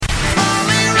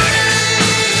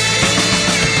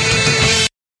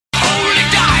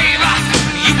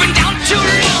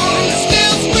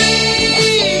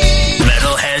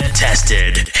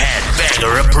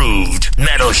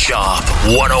Shop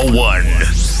 101.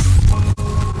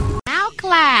 Now,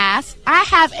 class, I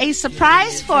have a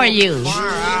surprise for you.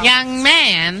 Young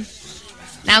man,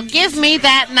 now give me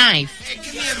that knife. Hey,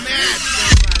 give me a match.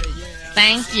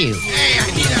 Thank you. Hey,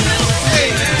 I need a...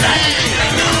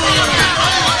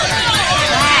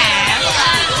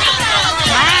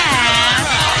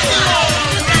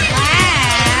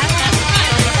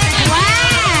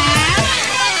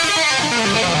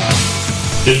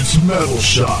 It's Metal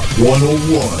Shop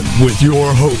 101 with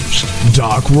your host,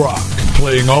 Doc Rock,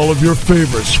 playing all of your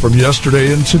favorites from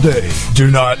yesterday and today.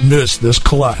 Do not miss this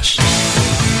class.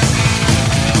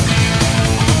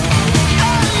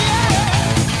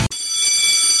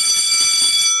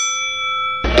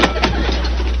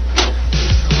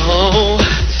 Oh,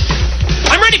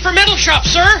 I'm ready for Metal Shop,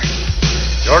 sir.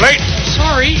 You're late.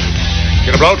 Sorry.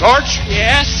 Get a blowtorch,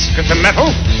 Yes. get some metal,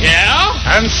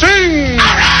 Yeah? and sing!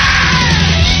 All right!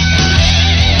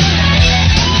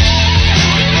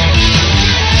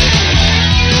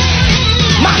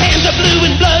 My hands are blue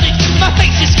and bloody. My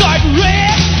face is scarred and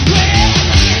red.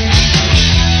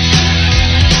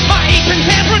 My apron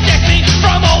can protect me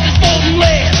from all this molten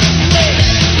lead.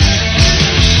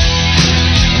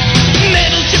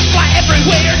 Metal chips fly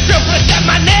everywhere, drill press at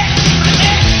my neck.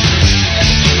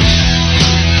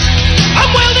 I'm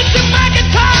welded to my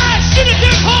guitar, shoot a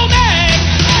dirt hole neck.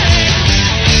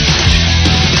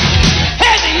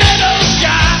 Heavy metal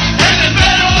shop. Heavy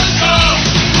metal shop.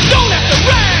 Don't have to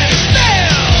ride or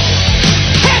spell.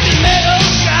 Heavy metal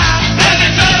shop. Heavy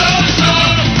metal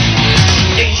shop.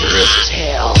 Dangerous as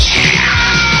hell.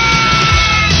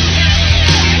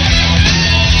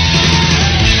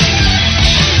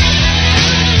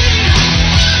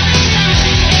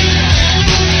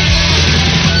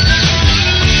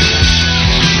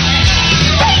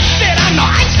 Said I'm no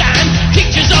Einstein.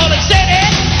 Pictures all accepted.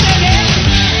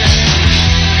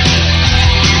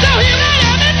 So here I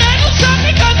am in metal shop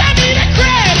because I need a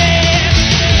credit.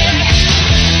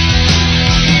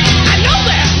 I know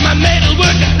that my metal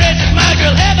working present my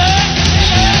girl Heather.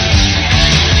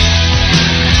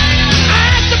 I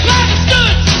supply the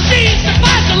studs, she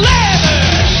supplies the leather.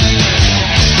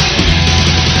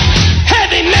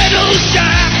 Heavy metal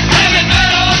shop. Heavy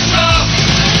metal shop.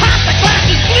 Half the class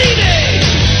is bleeding.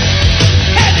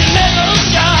 Heavy metal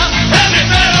shop. Heavy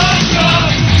metal shop.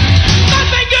 My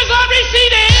fingers are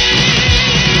receding.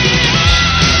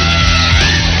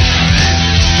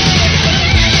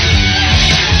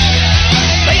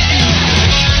 Satan.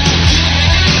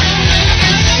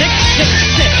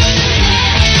 666.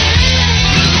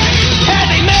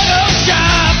 Heavy metal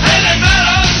shop. Heavy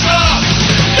metal shop.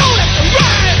 Don't have to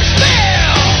ride or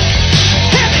spell.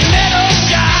 Heavy metal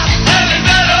shop. Heavy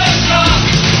metal shop.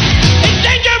 It's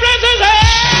dangerous as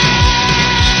hell.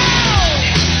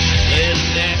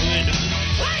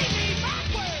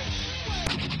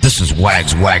 This is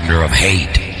Wags Wagner of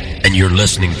Hate, and you're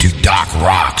listening to Doc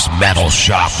Rock's Metal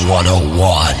Shop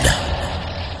 101.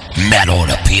 Metal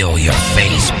to peel your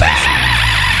face back.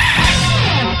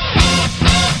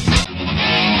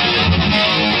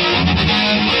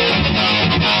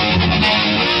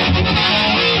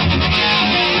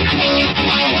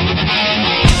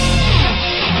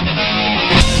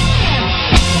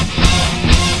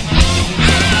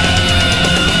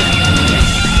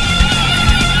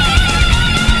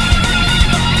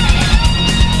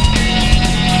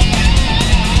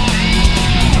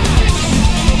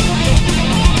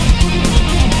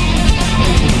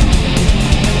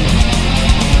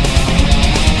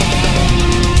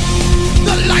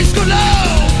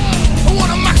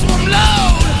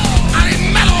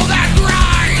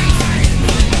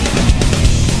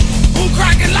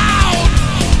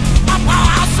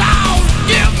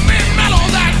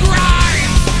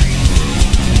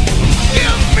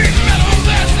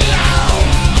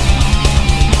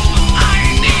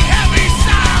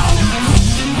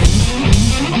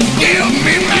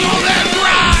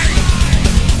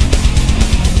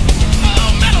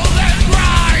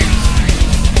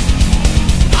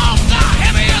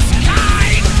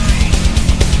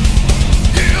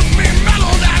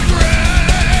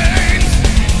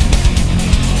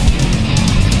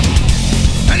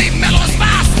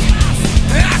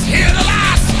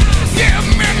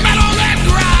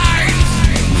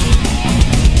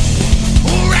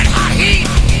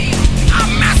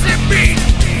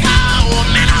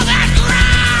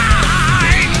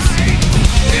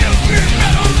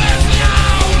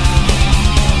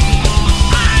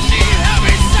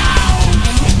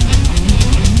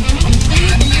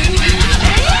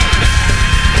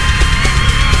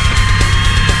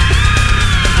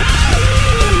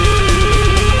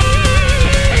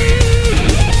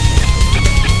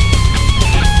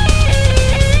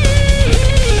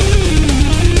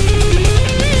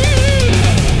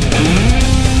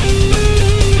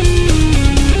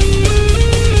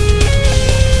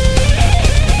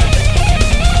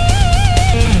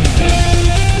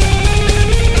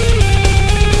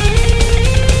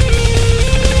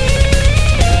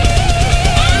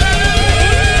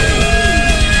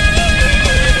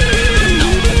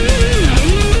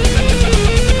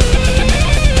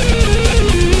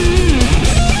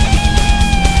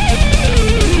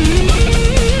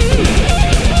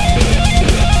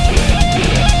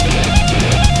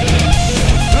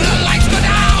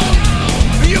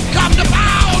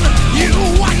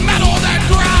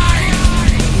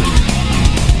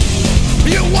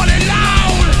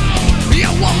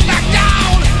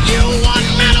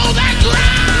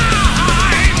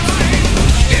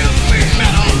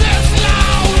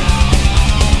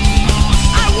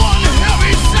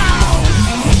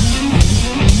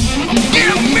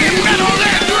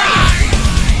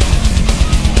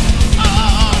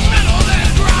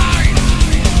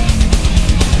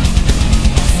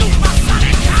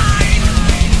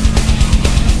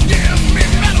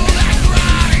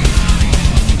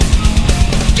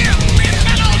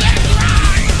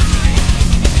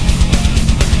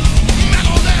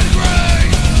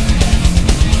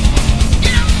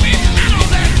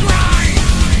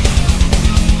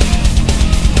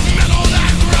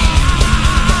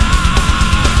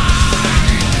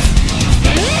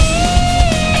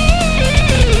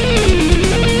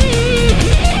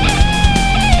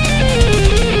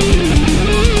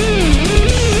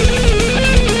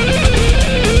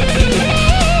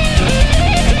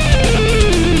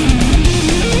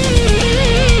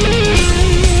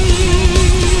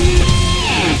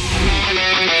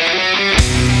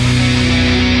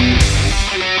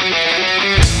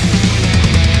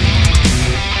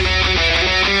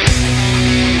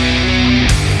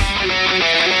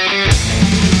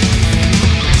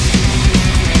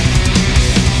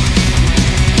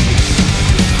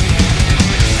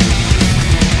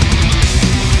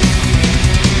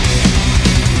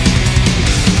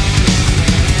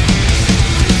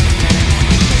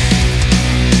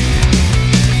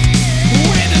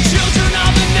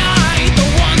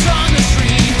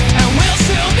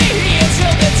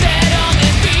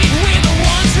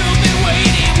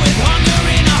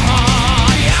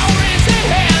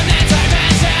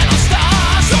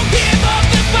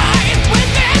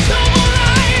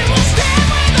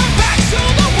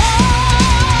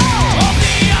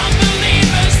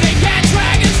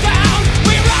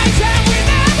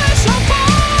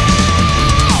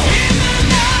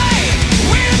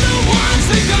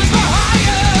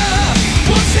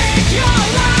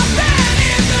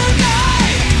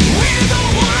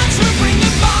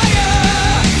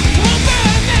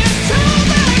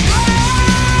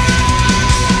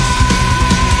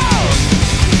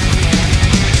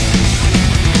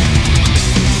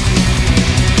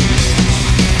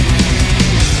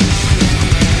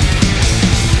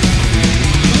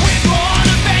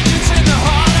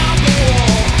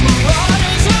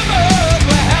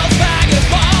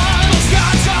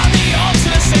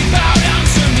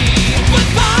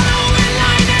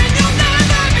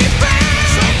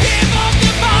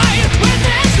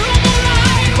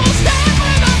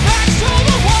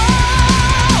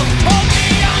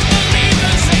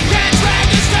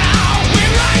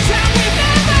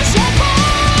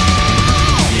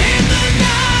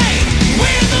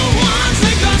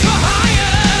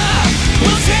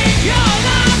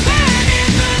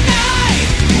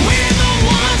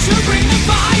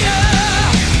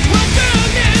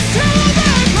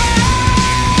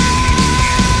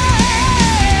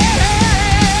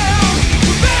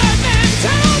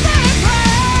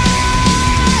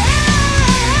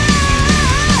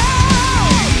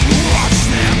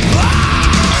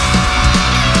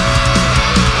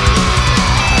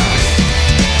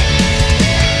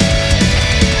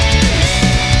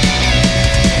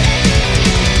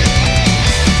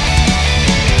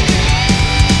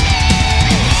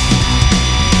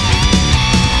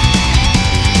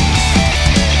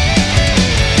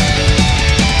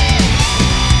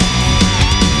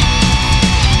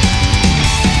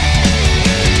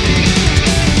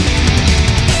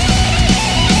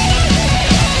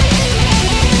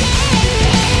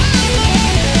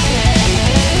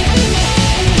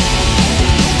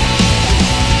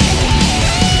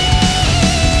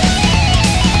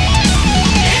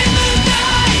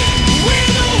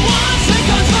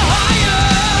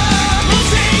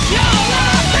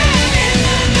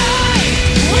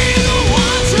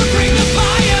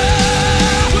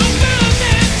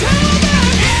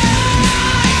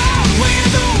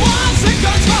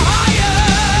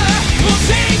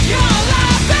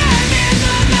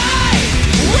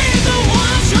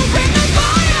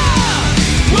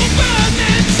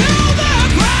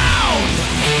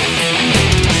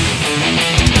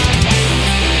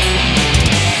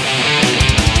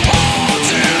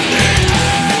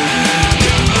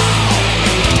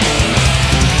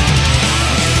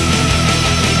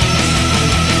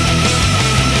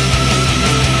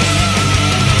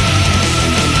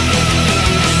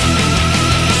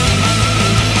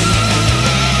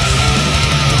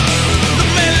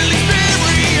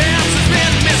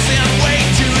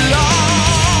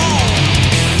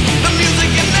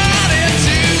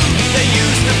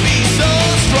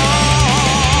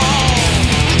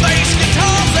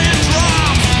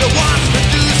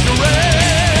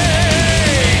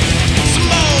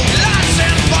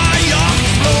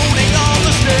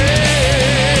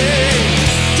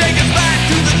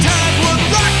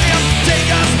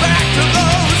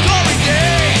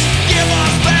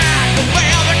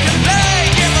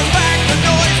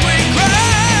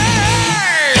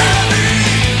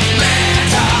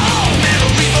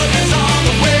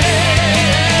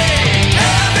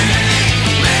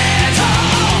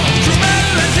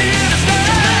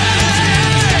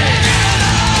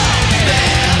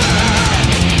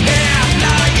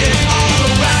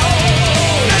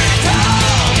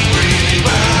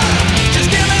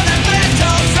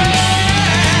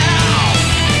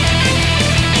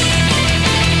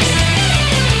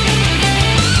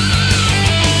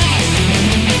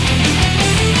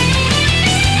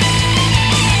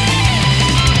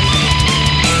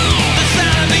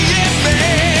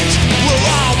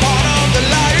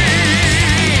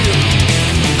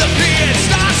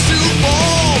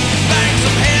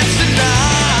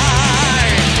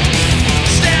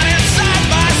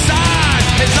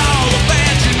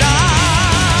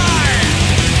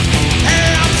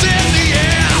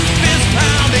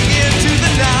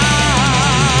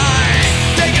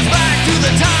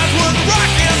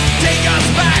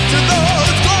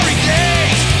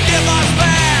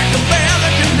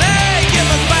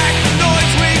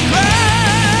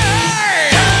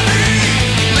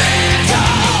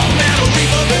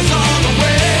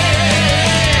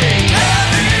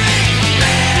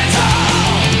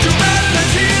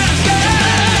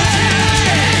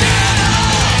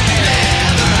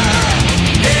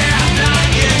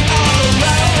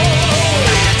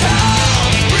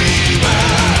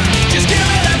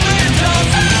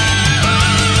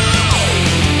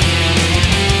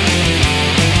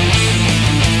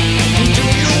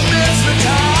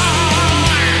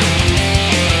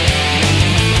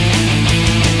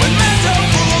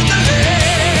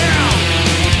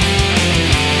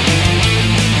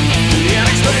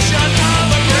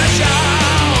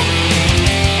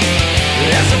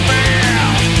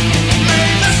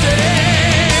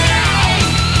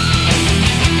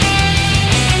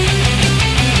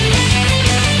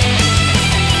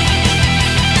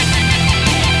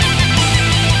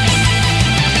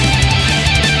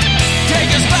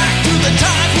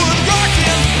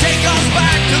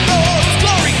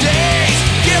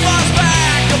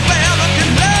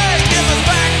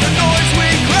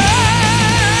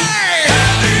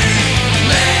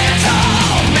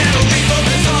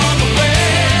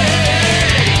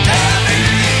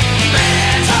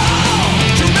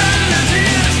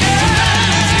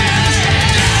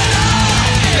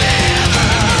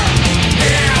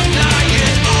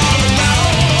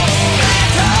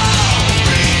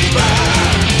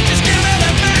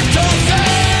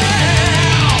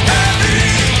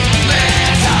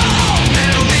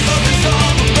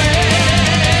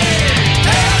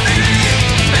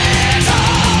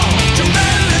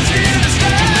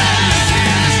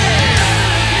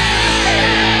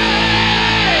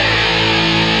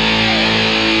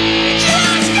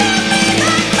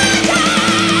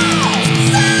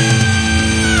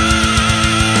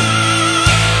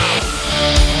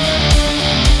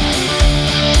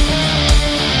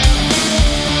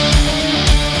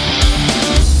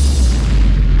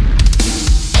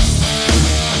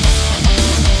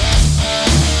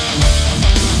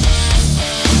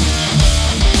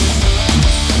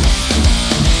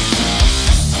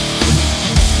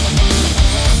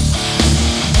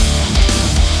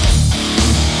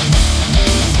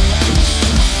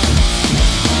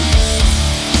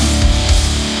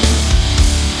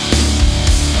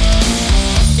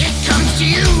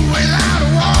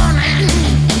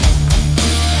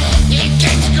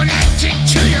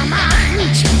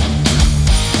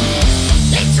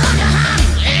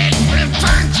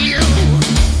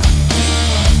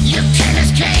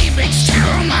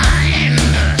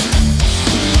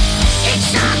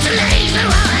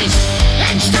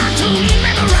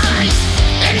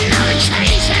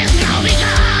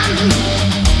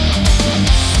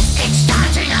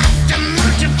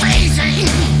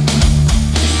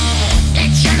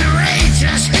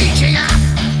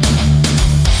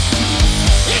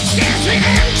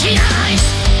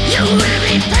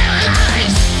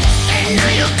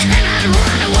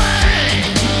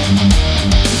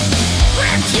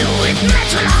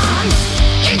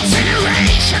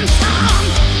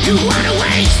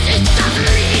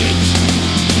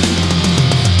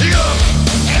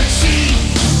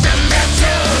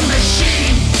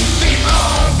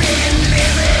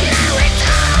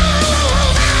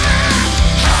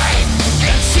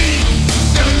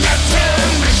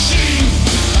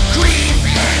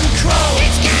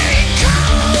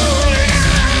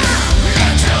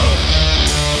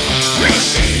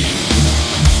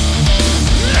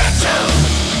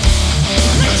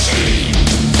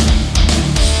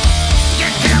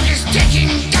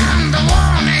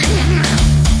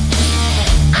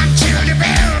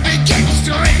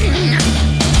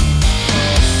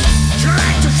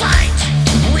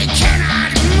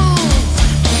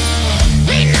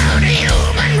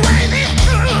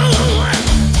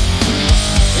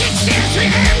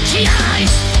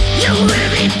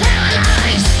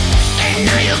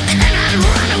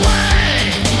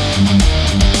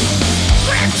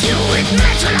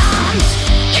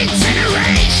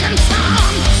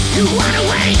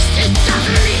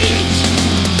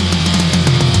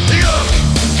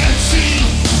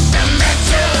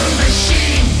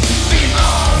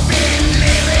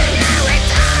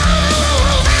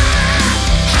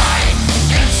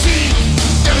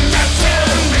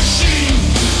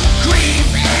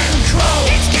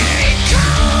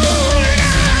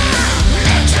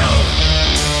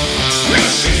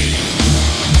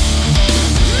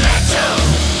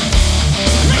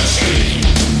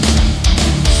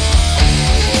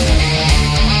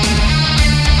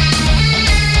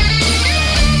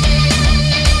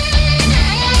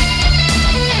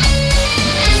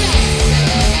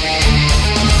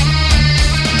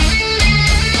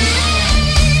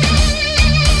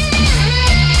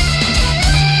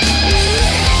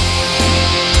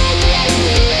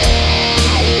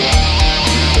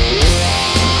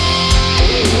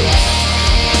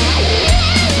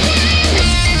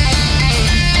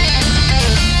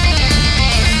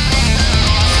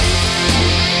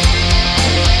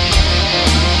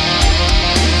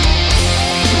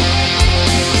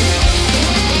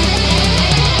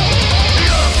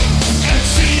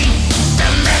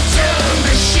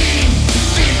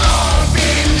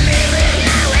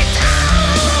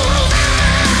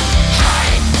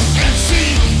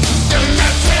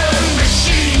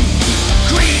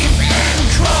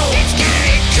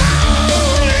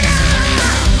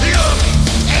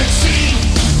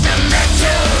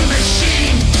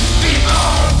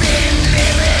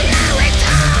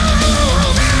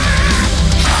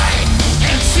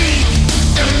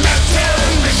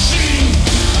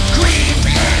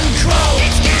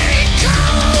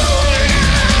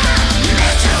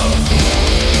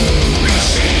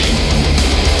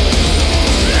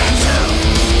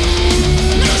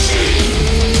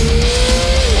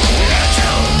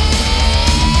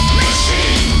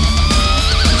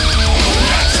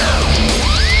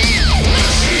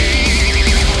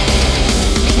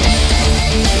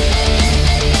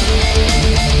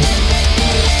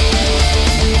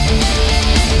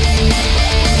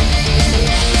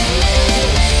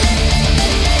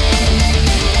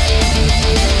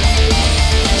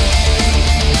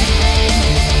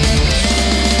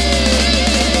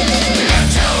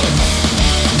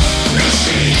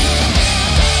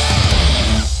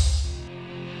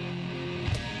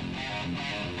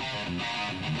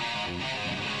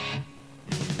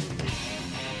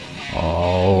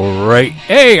 right.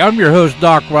 Hey, I'm your host,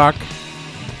 Doc Rock.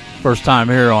 First time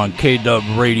here on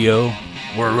KDUB Radio.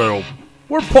 We're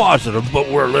positive, but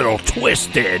we're a little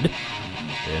twisted.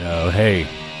 You know, hey,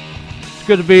 it's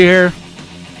good to be here.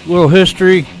 A little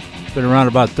history. Been around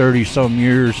about 30-some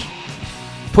years.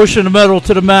 Pushing the metal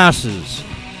to the masses.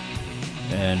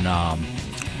 And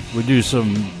we do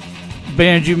some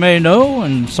bands you may know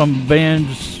and some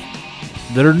bands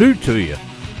that are new to you.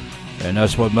 And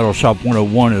that's what Metal Shop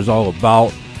 101 is all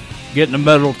about. Getting the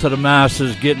metal to the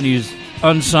masses, getting these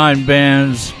unsigned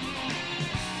bands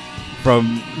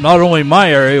from not only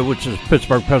my area, which is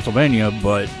Pittsburgh, Pennsylvania,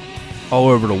 but all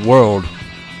over the world,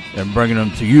 and bringing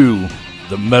them to you,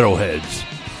 the metalheads.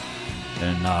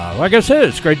 And like I said,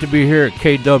 it's great to be here at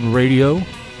KDUB Radio.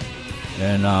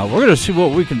 And we're going to see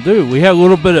what we can do. We have a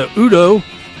little bit of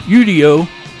Udio,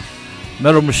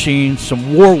 Metal Machine,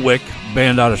 some Warwick,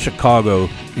 band out of Chicago.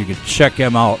 You can check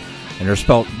them out. And they're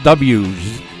spelled W-O-R-W-Y-K.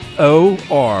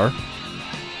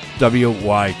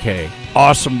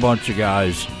 Awesome bunch of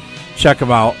guys. Check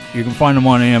them out. You can find them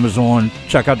on Amazon.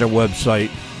 Check out their website,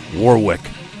 Warwick.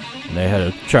 And they had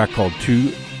a track called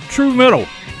True Metal.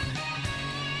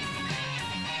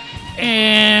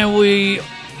 And a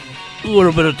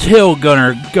little bit of Tail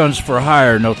Gunner, Guns for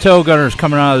Hire. Now, Tail Gunner's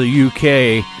coming out of the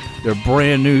UK. They're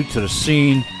brand new to the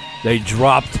scene. They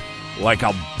dropped like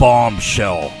a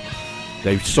bombshell.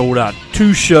 They've sold out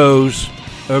 2 shows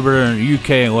over there in the UK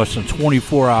in less than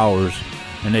 24 hours.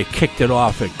 And they kicked it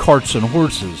off at Carts and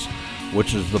Horses,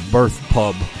 which is the birth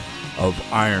pub of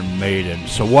Iron Maiden.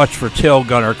 So watch for Tail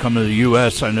Gunner coming to the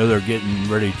US. I know they're getting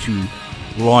ready to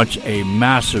launch a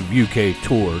massive UK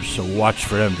tour, so watch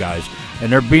for them guys.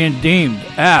 And they're being deemed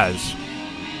as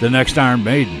the next Iron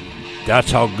Maiden.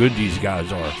 That's how good these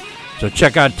guys are. So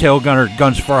check out Tail Gunner,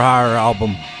 Guns for Hire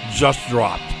album, just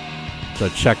dropped. So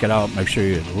check it out. Make sure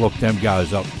you look them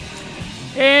guys up.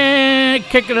 And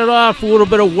kicking it off, a little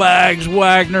bit of Wags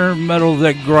Wagner, Metal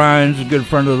That Grinds, a good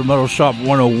friend of the Metal Shop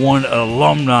 101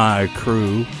 alumni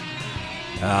crew.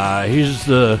 He's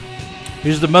the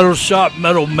Metal Shop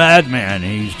Metal Madman.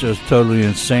 He's just totally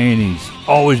insane. He's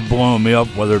always blowing me up,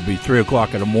 whether it be 3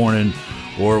 o'clock in the morning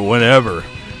or whenever.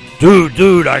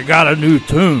 Dude, I got a new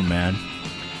tune, man.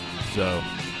 So,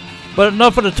 But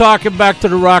enough of the talking, back to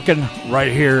the rocking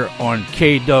right here on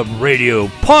KDUB Radio.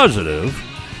 Positive,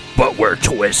 but we're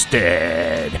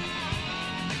twisted.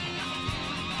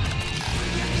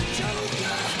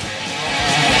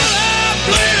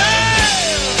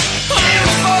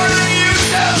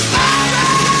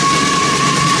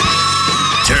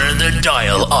 Turn the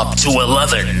dial up to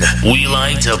 11. We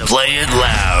like to play it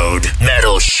loud.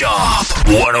 Metal Shop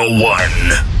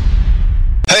 101.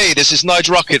 Hey, this is Nige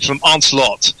Rocket from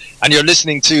Onslaught, and you're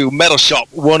listening to Metal Shop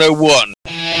 101.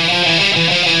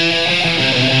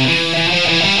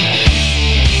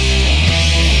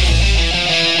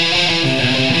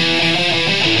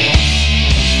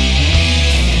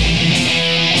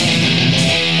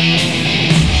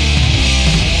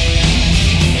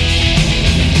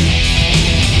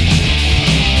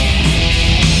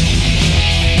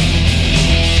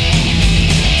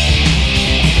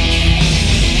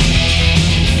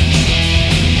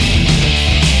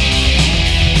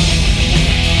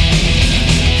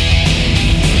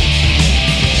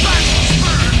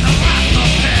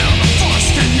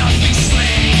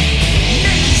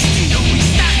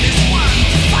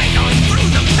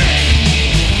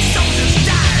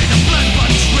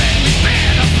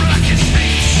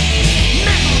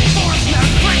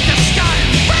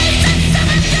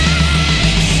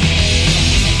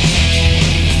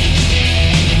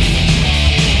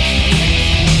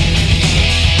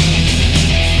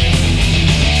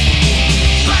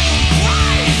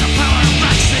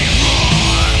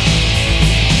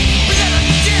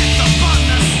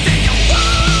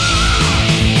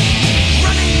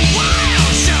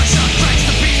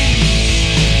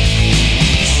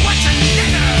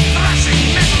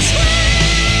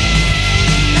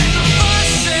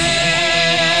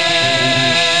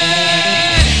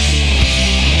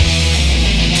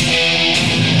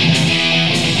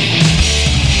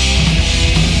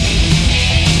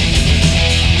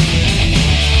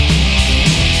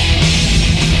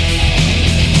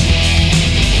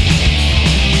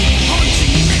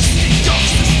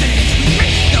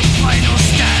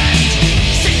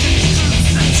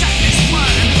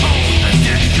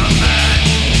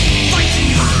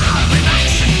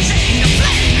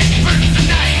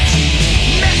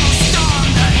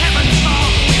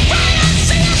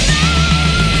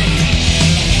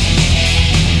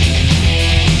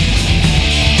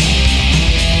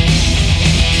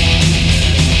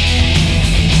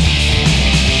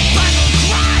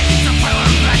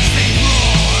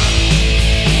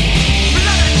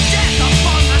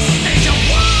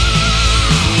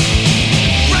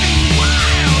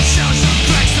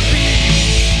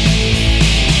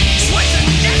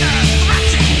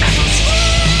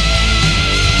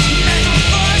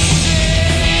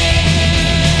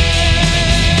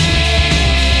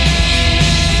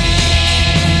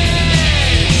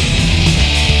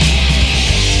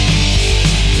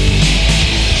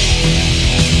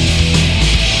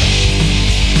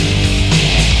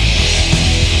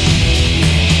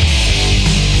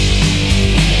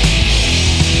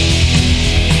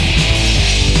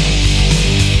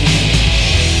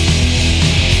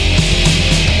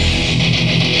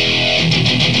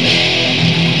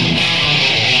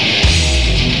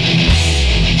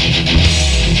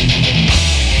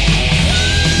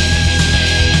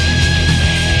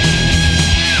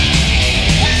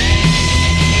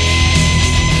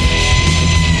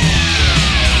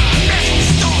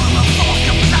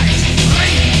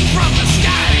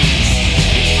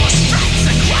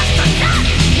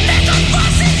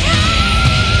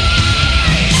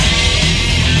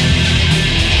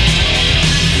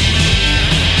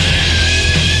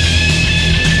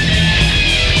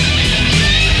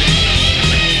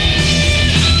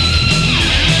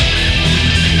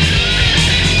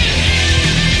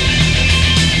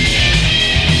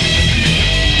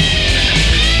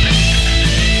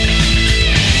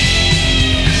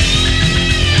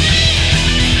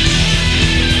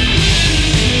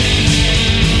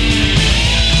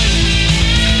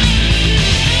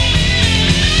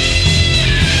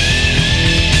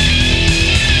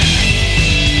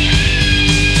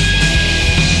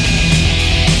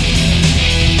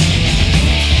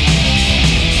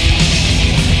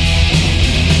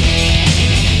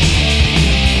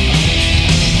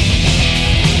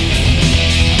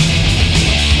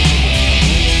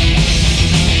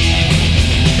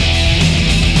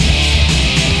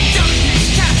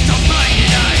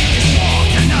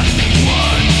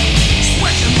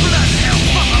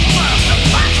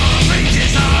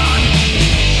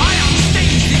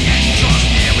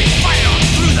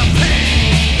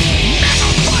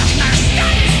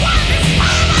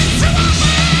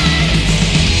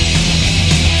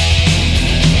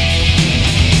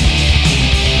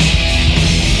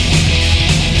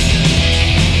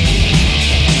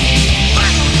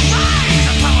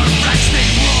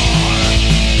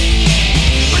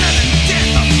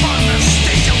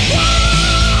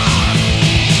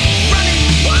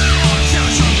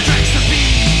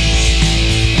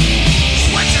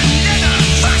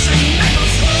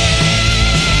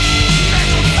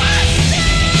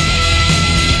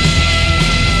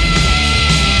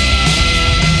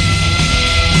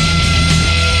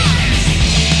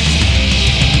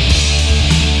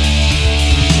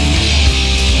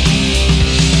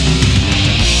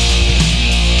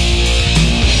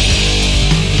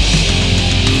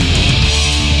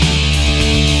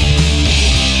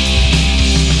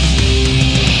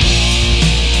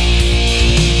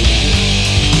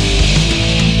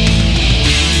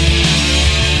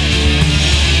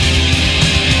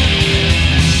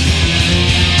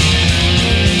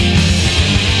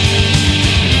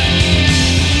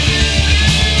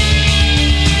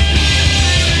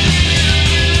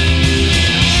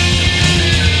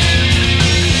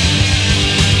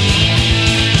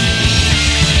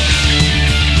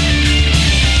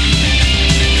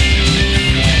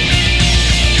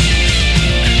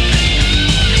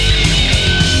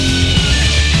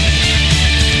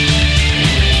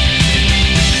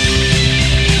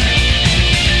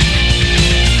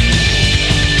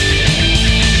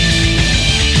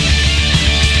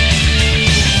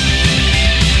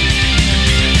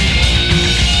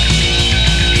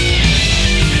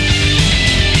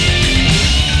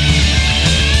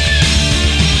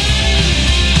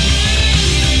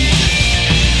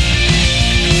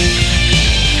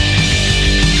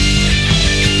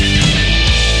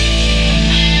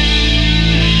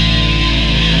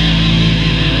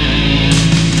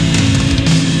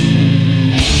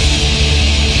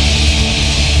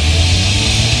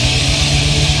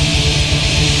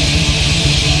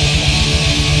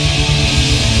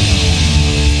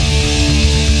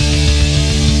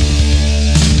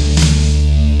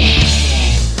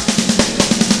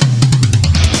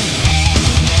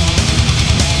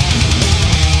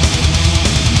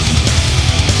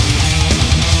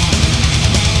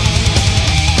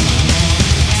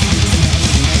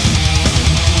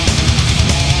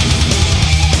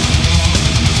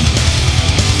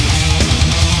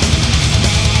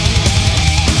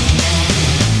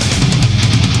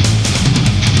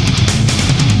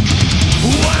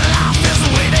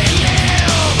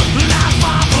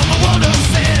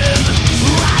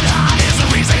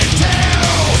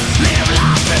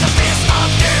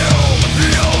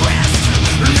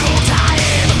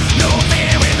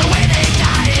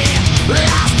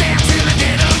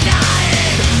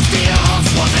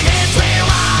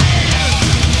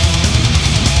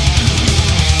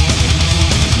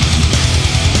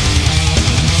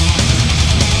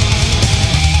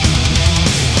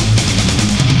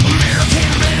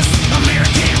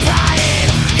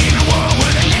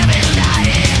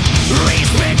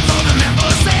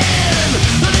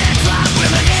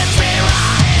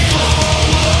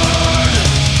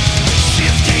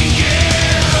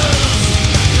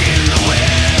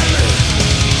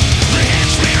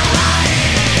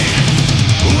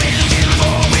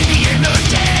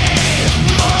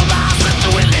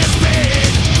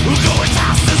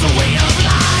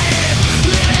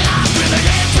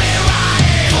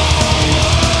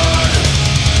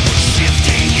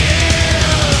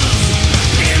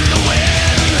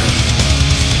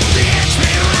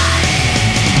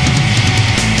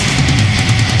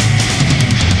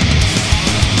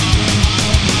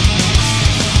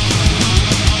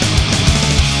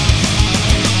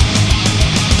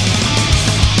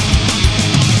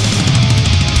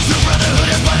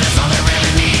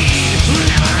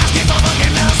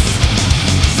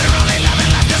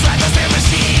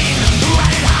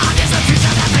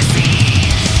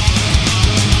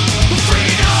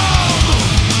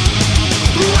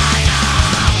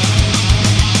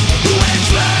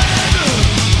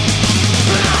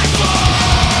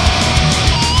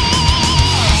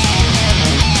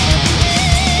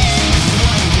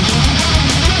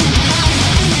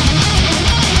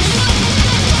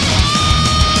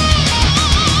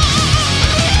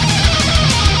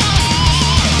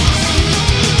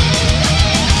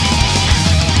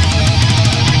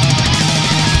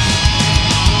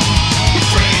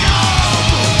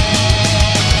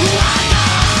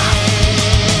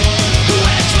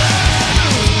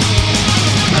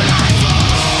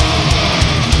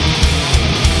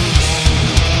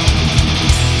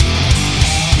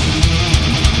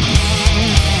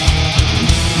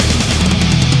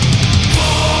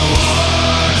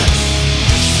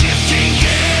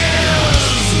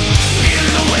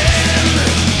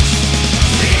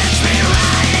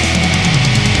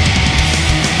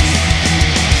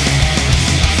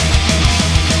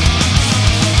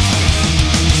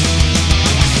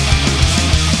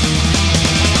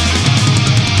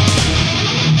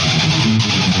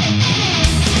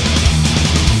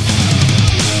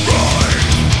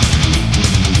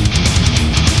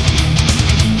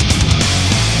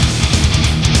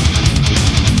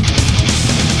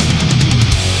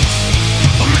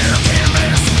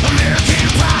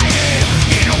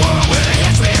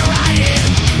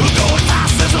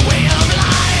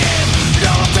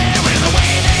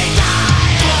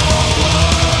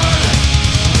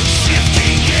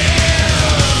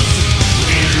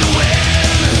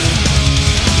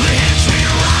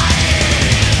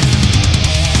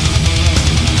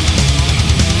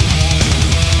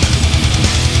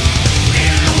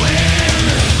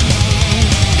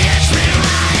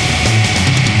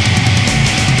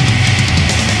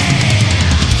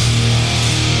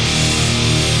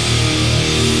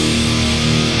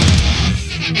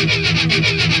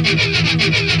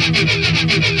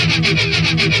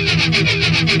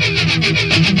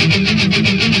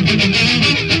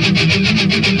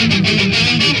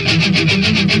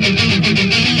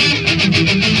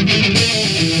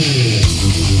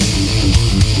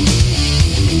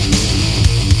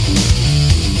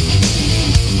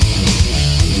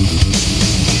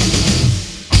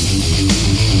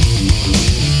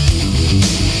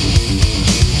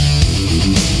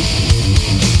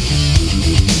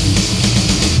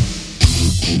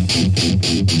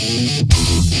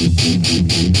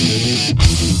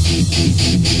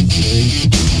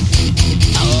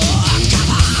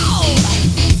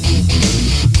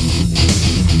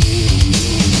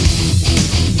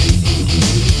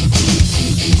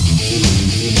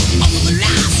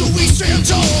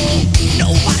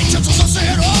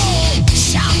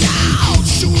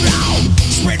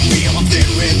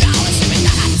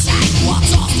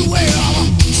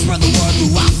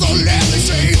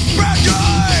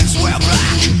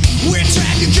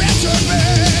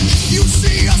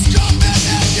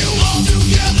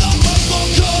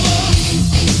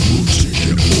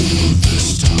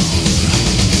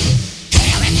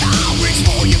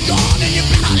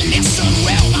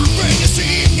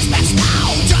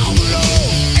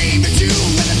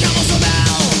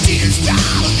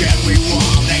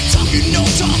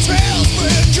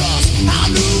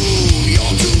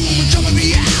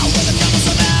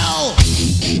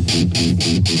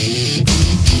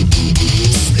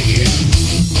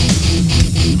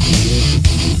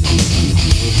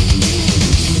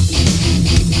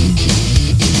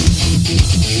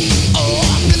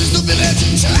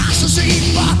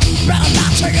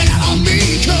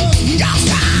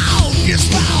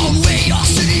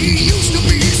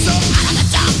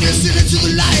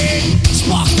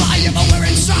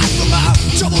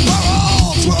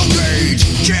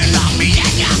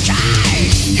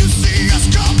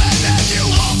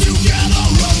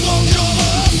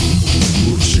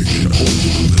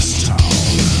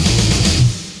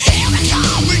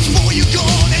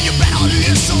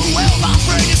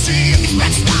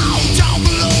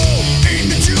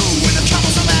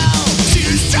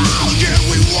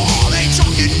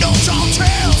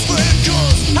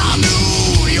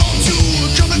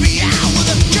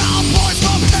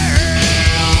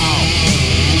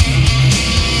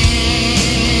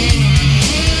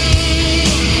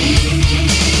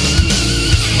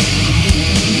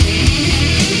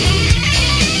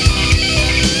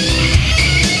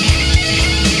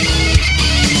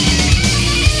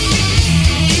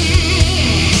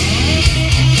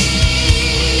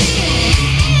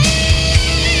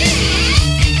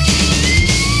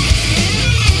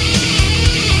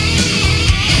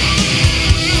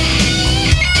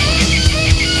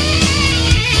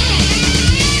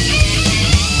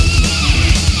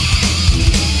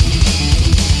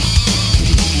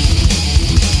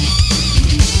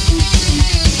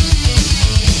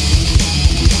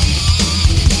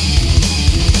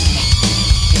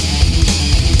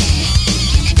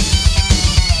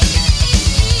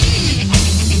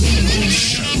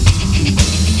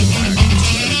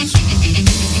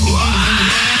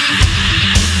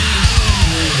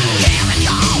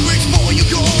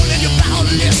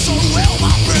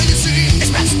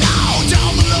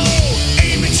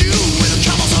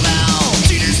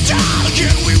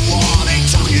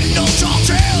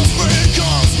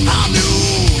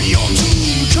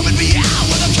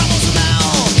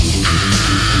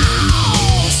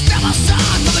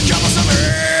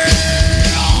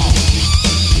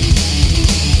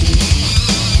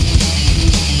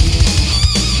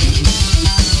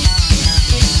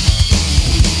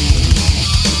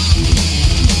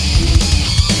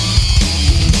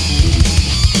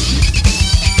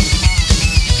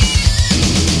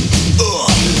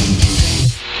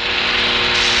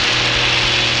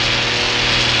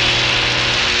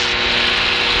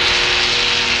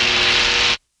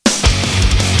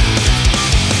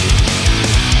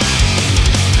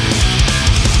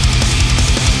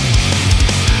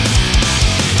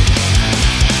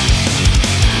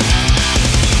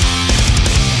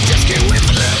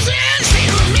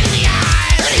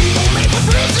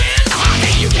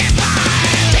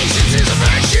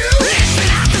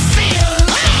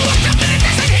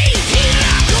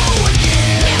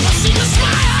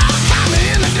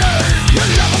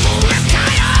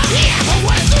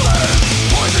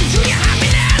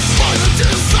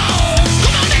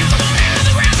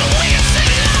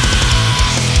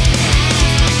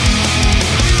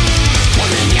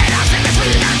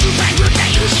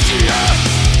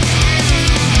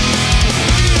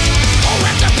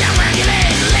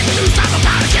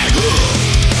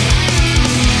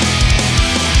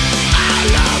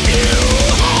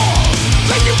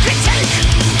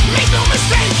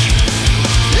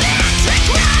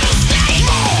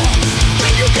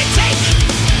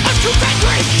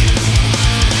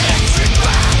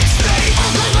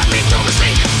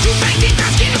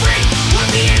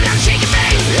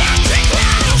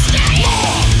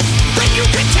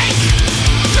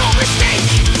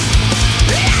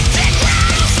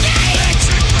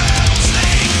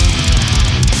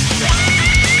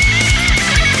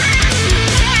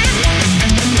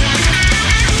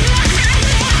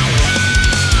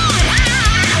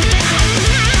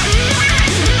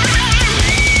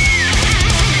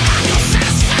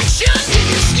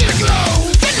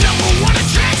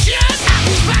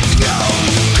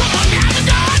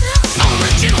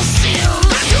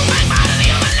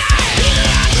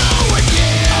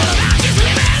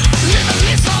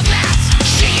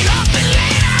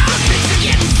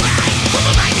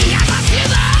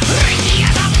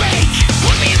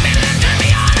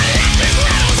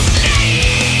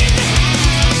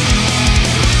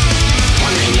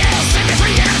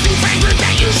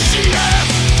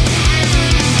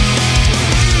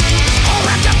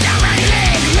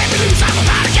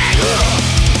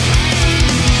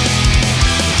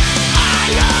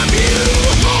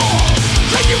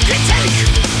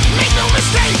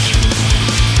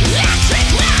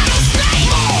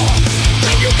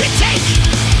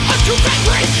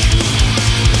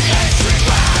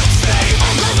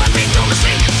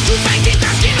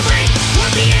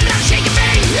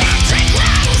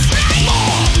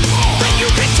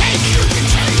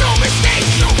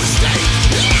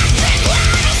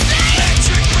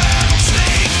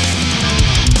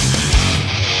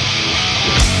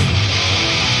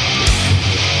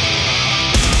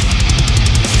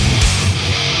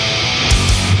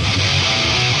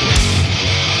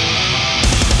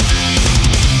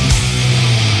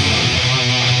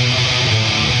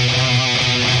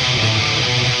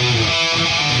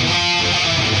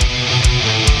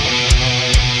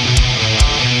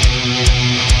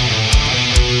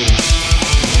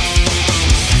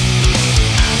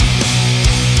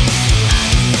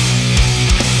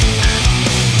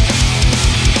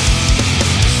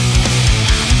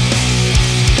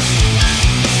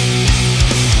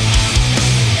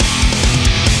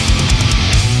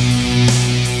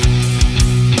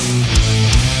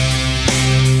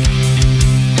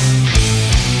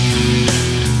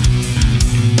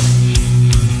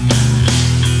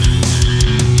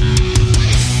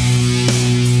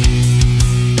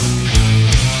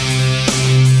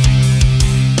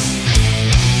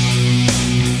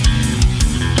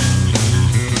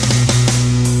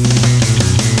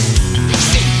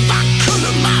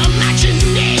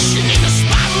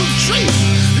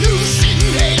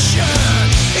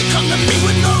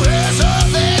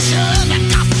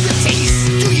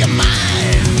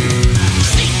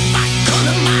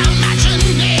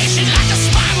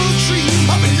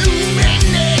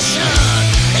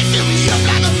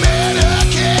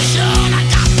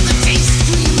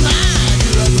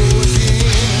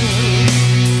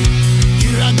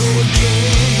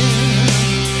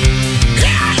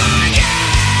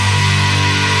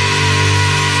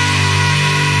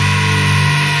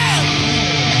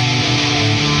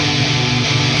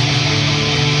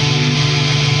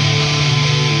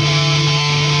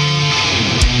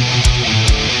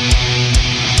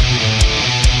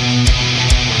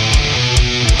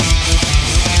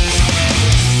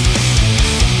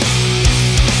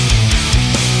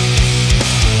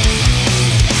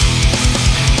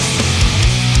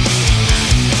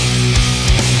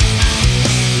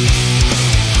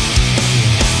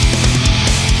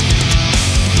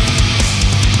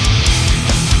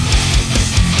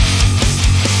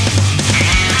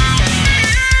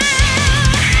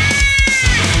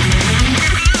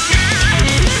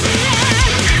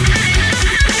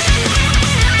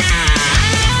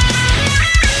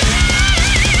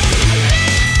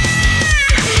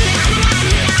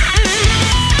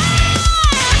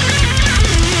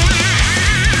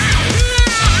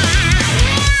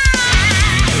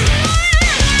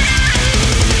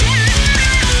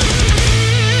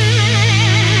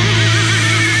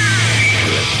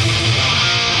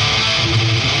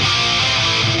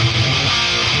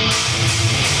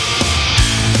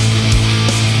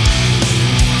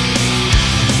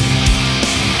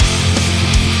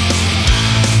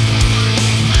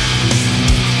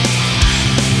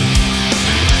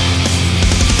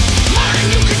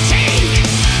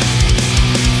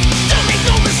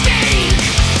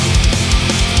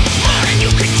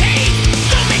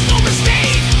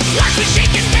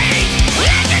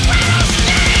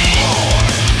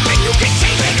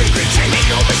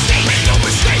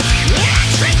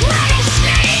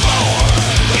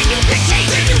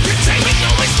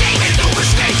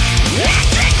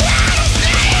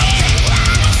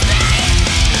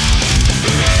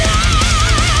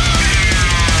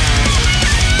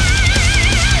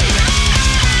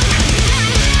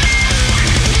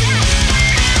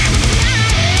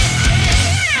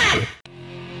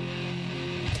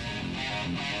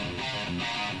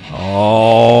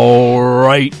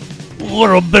 right. A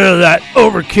little bit of that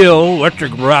Overkill,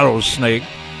 Electric Rattlesnake,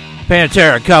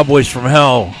 Pantera, Cowboys from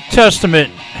Hell, Testament,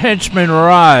 Henchman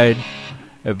Ride.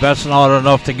 If that's not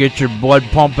enough to get your blood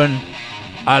pumping,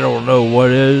 I don't know what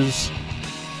is.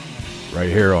 Right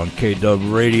here on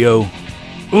KDUB Radio.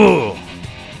 Ooh.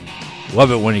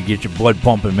 Love it when you get your blood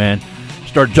pumping, man.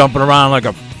 Start jumping around like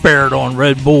a ferret on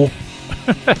Red Bull.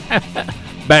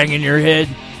 Banging your head.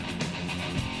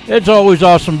 It's always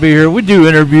awesome to be here. We do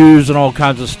interviews and all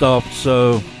kinds of stuff.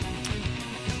 So,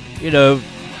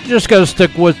 just got to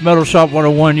stick with Metal Shop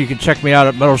 101. You can check me out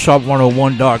at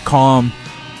metalshop101.com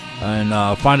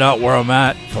and find out where I'm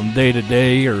at from day to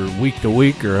day or week to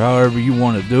week or however you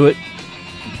want to do it.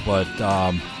 But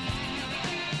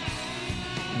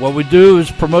what we do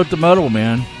is promote the metal,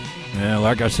 man. And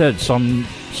like I said, some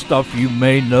stuff you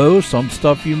may know, some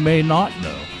stuff you may not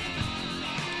know.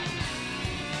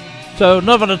 So,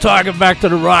 nothing to talk back to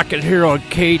the rocket here on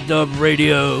KDUB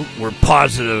Radio. We're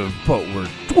positive, but we're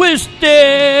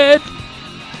twisted.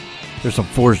 There's some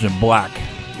Forged in Black,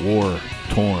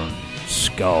 War-Torn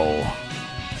Skull.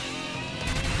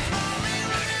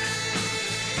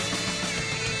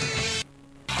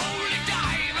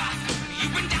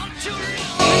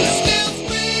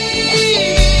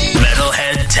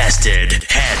 Metalhead tested,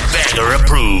 headbanger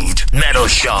approved. Metal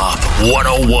Shop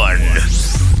 101.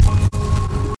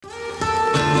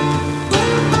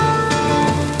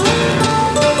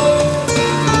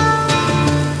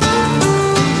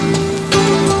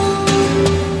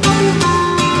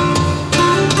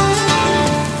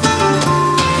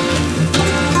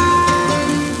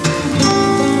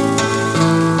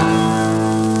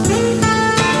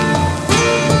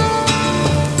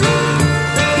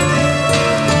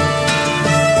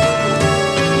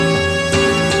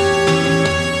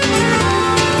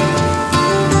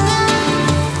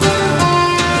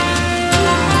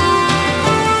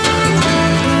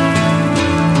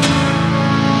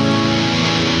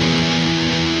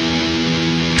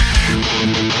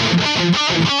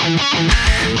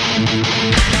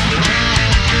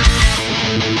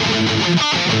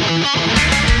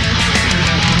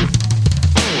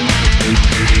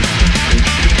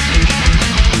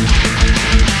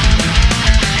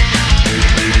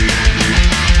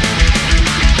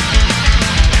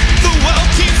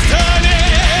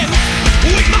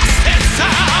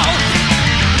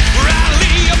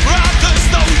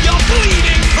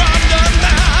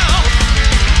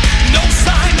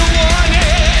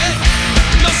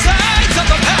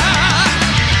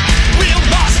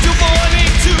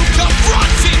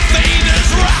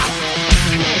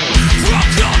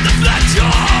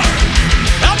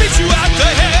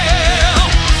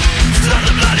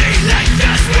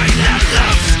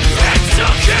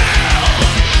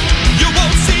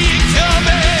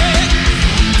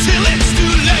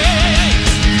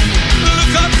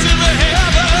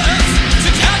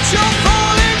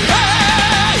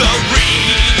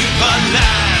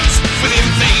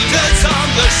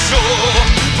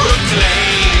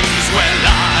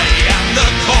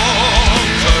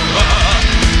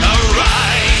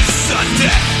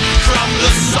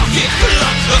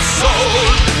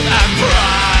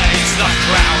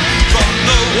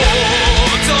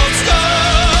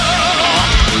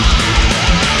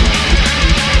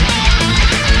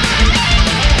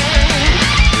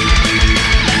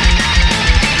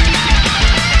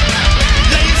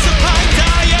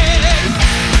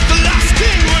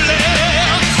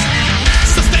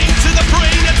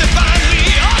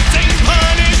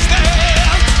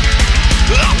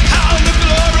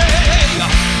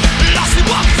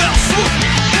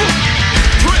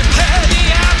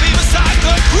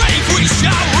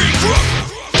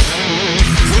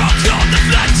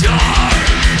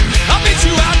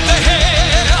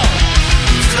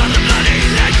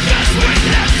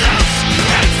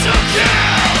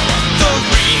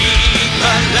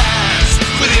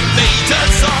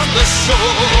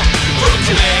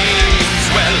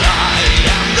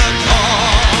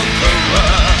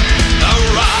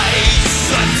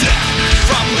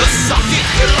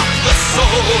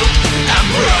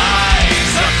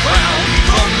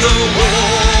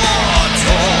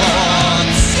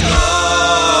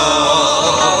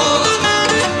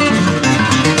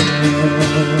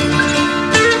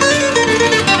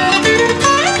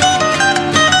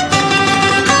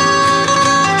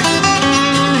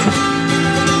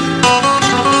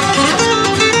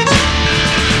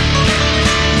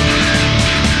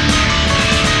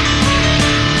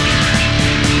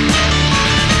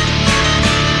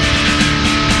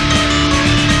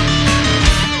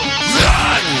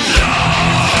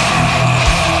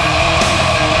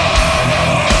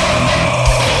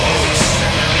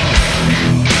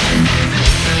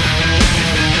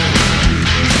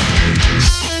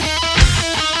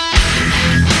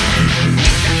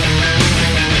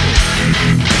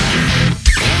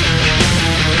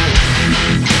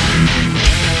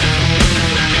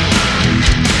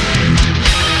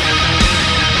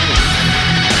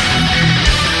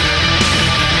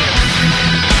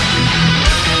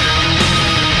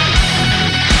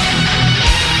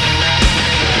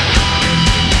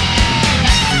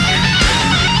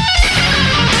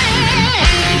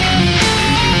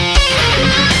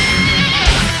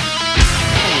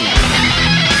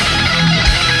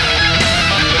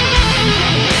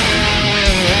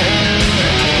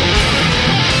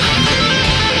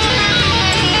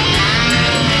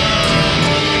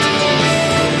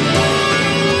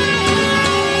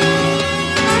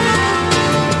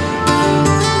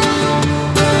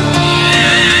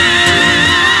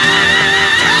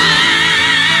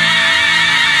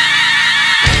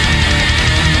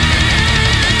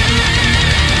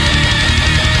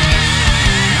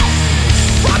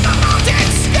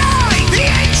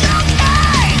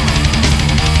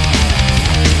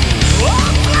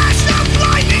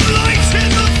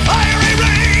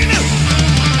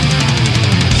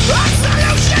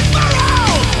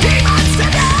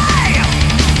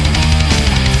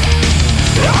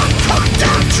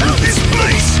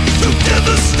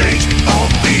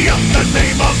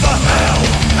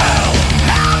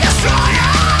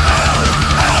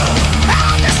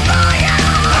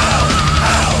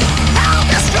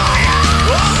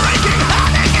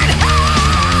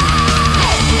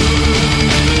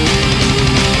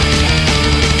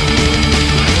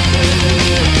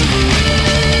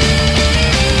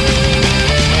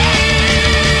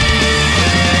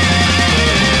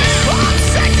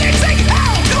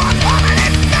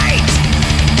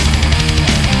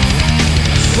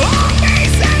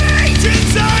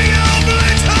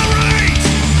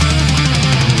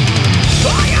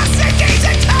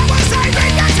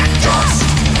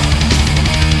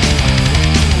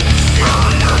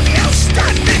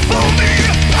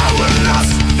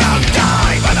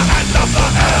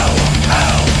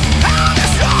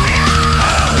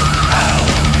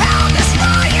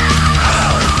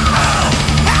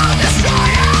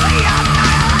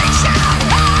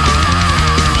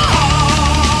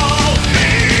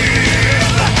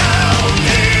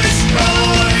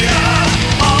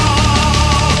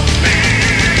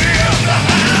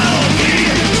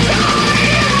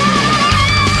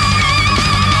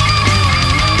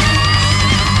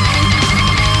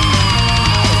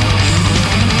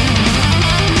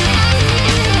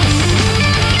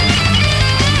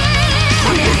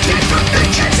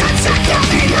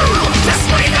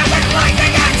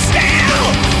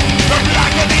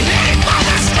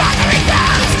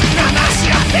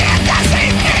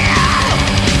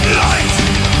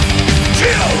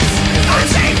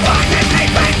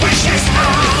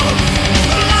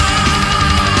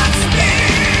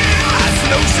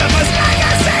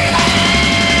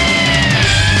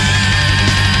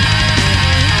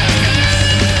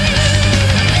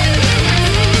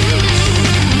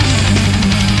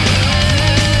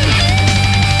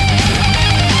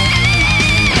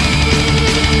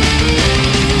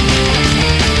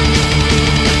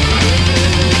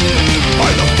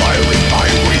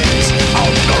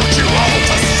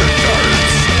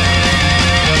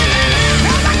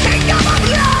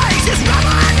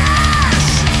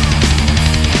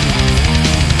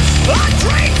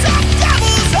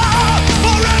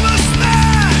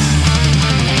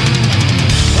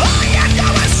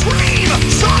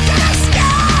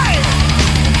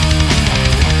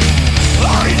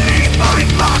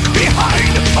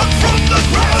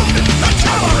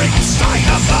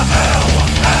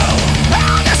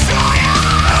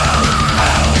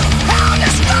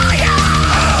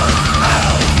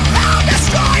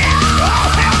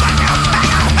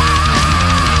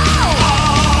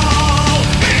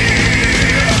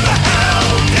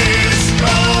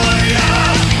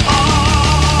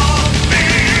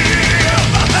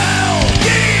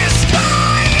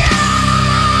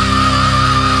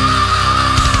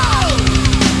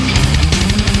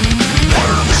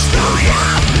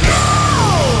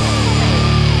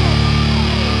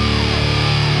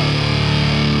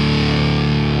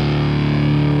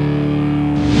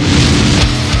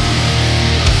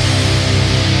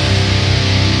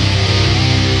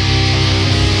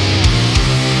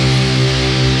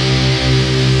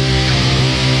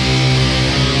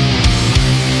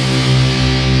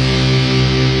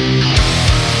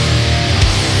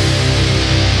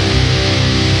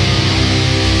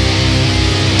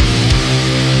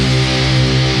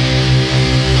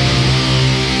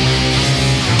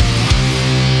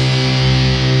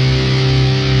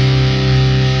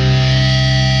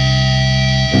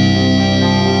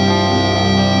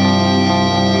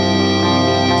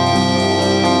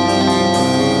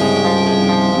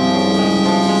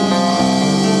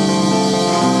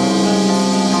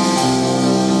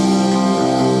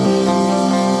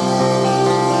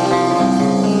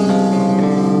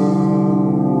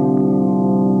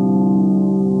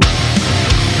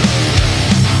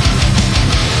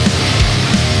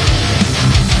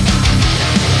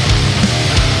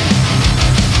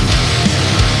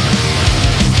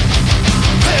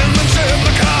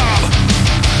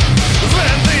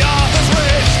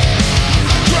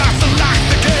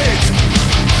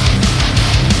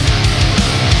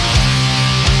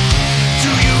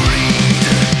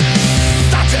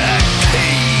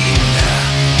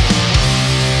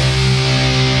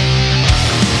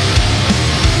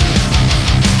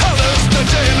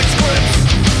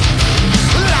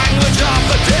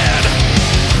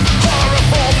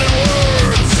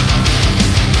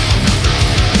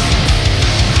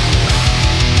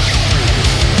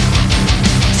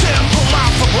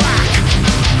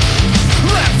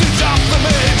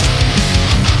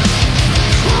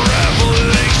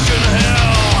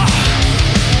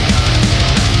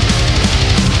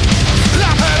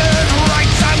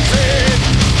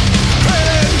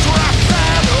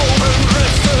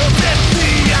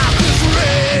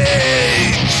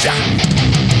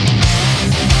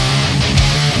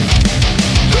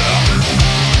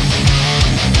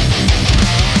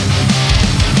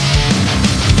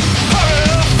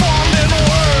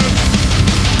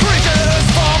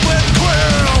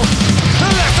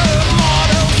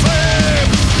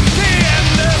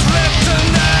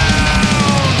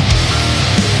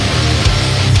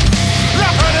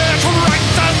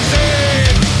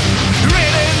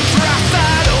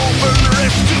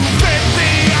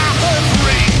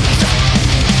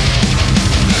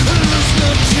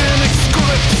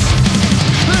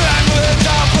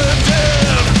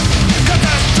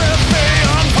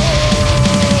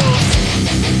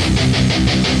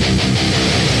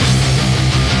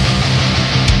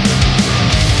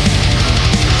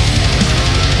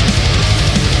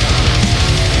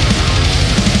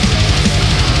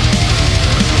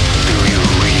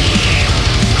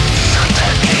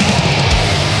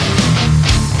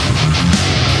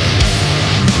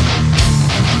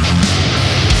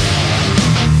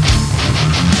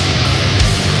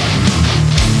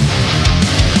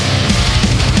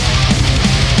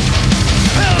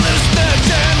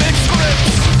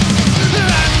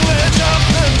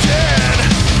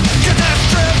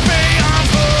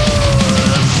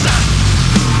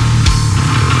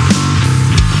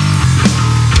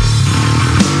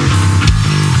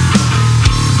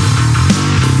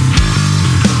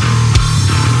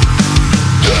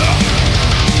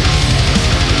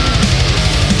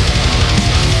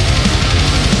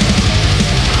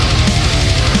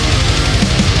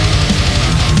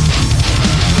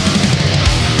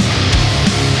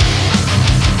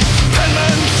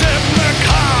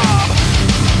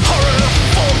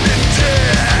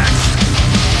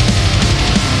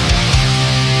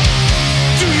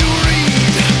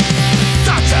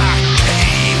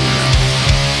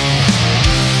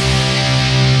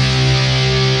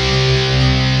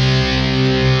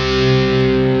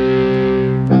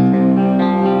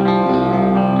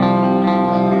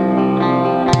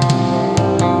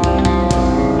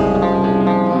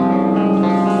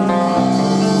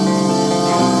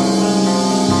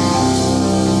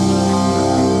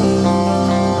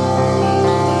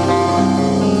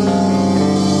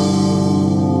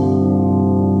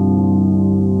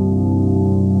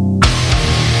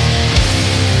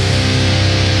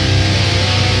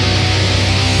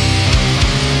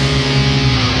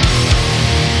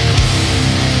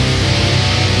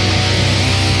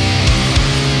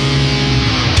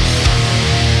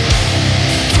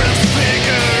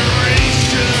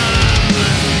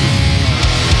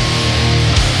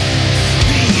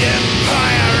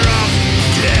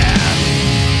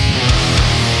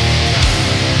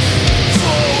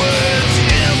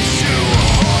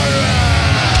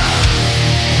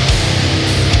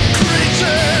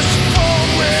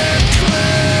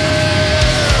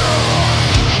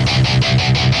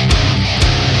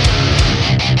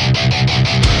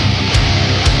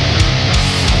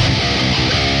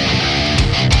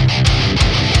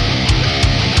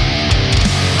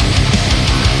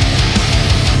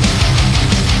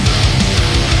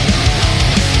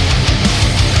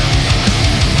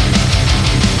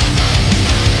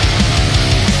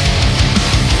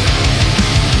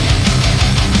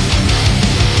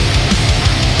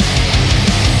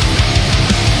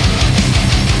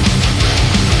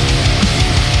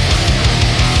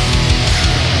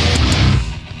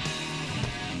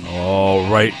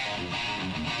 right.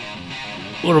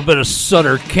 A little bit of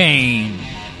Sutter Kane.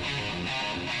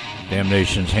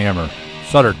 Damnation's Hammer.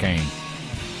 Sutter Kane.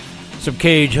 Some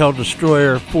Cage, Hell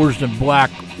Destroyer, Forged in Black,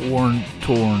 Worn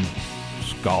Torn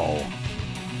Skull.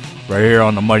 Right here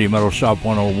on the Mighty Metal Shop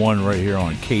 101, right here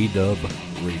on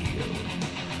KDUB Radio.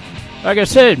 Like I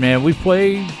said, man, we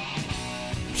play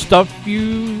stuff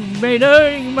you may know,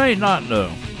 you may not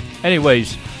know.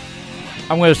 Anyways,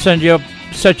 I'm going to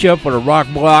set you up with a rock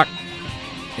block.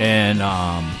 And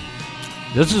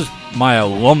this is my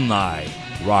alumni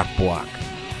rock block.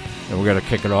 And we're going to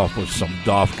kick it off with some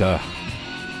Dofka,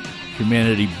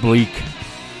 Humanity Bleak,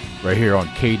 right here on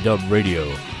KDUB Radio,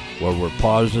 where we're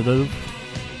positive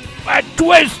but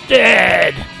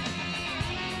twisted.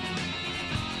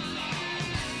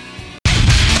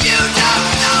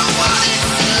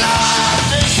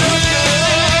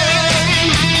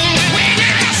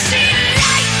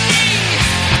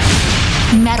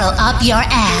 Metal up your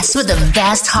ass with the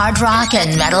best hard rock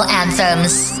and metal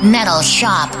anthems. Metal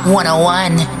Shop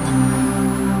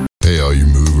 101. Hey, all you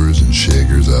movers and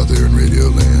shakers out there in Radio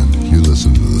Land. You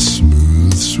listen to the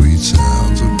smooth, sweet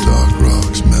sounds of Doc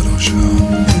Rock's Metal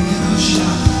Shop.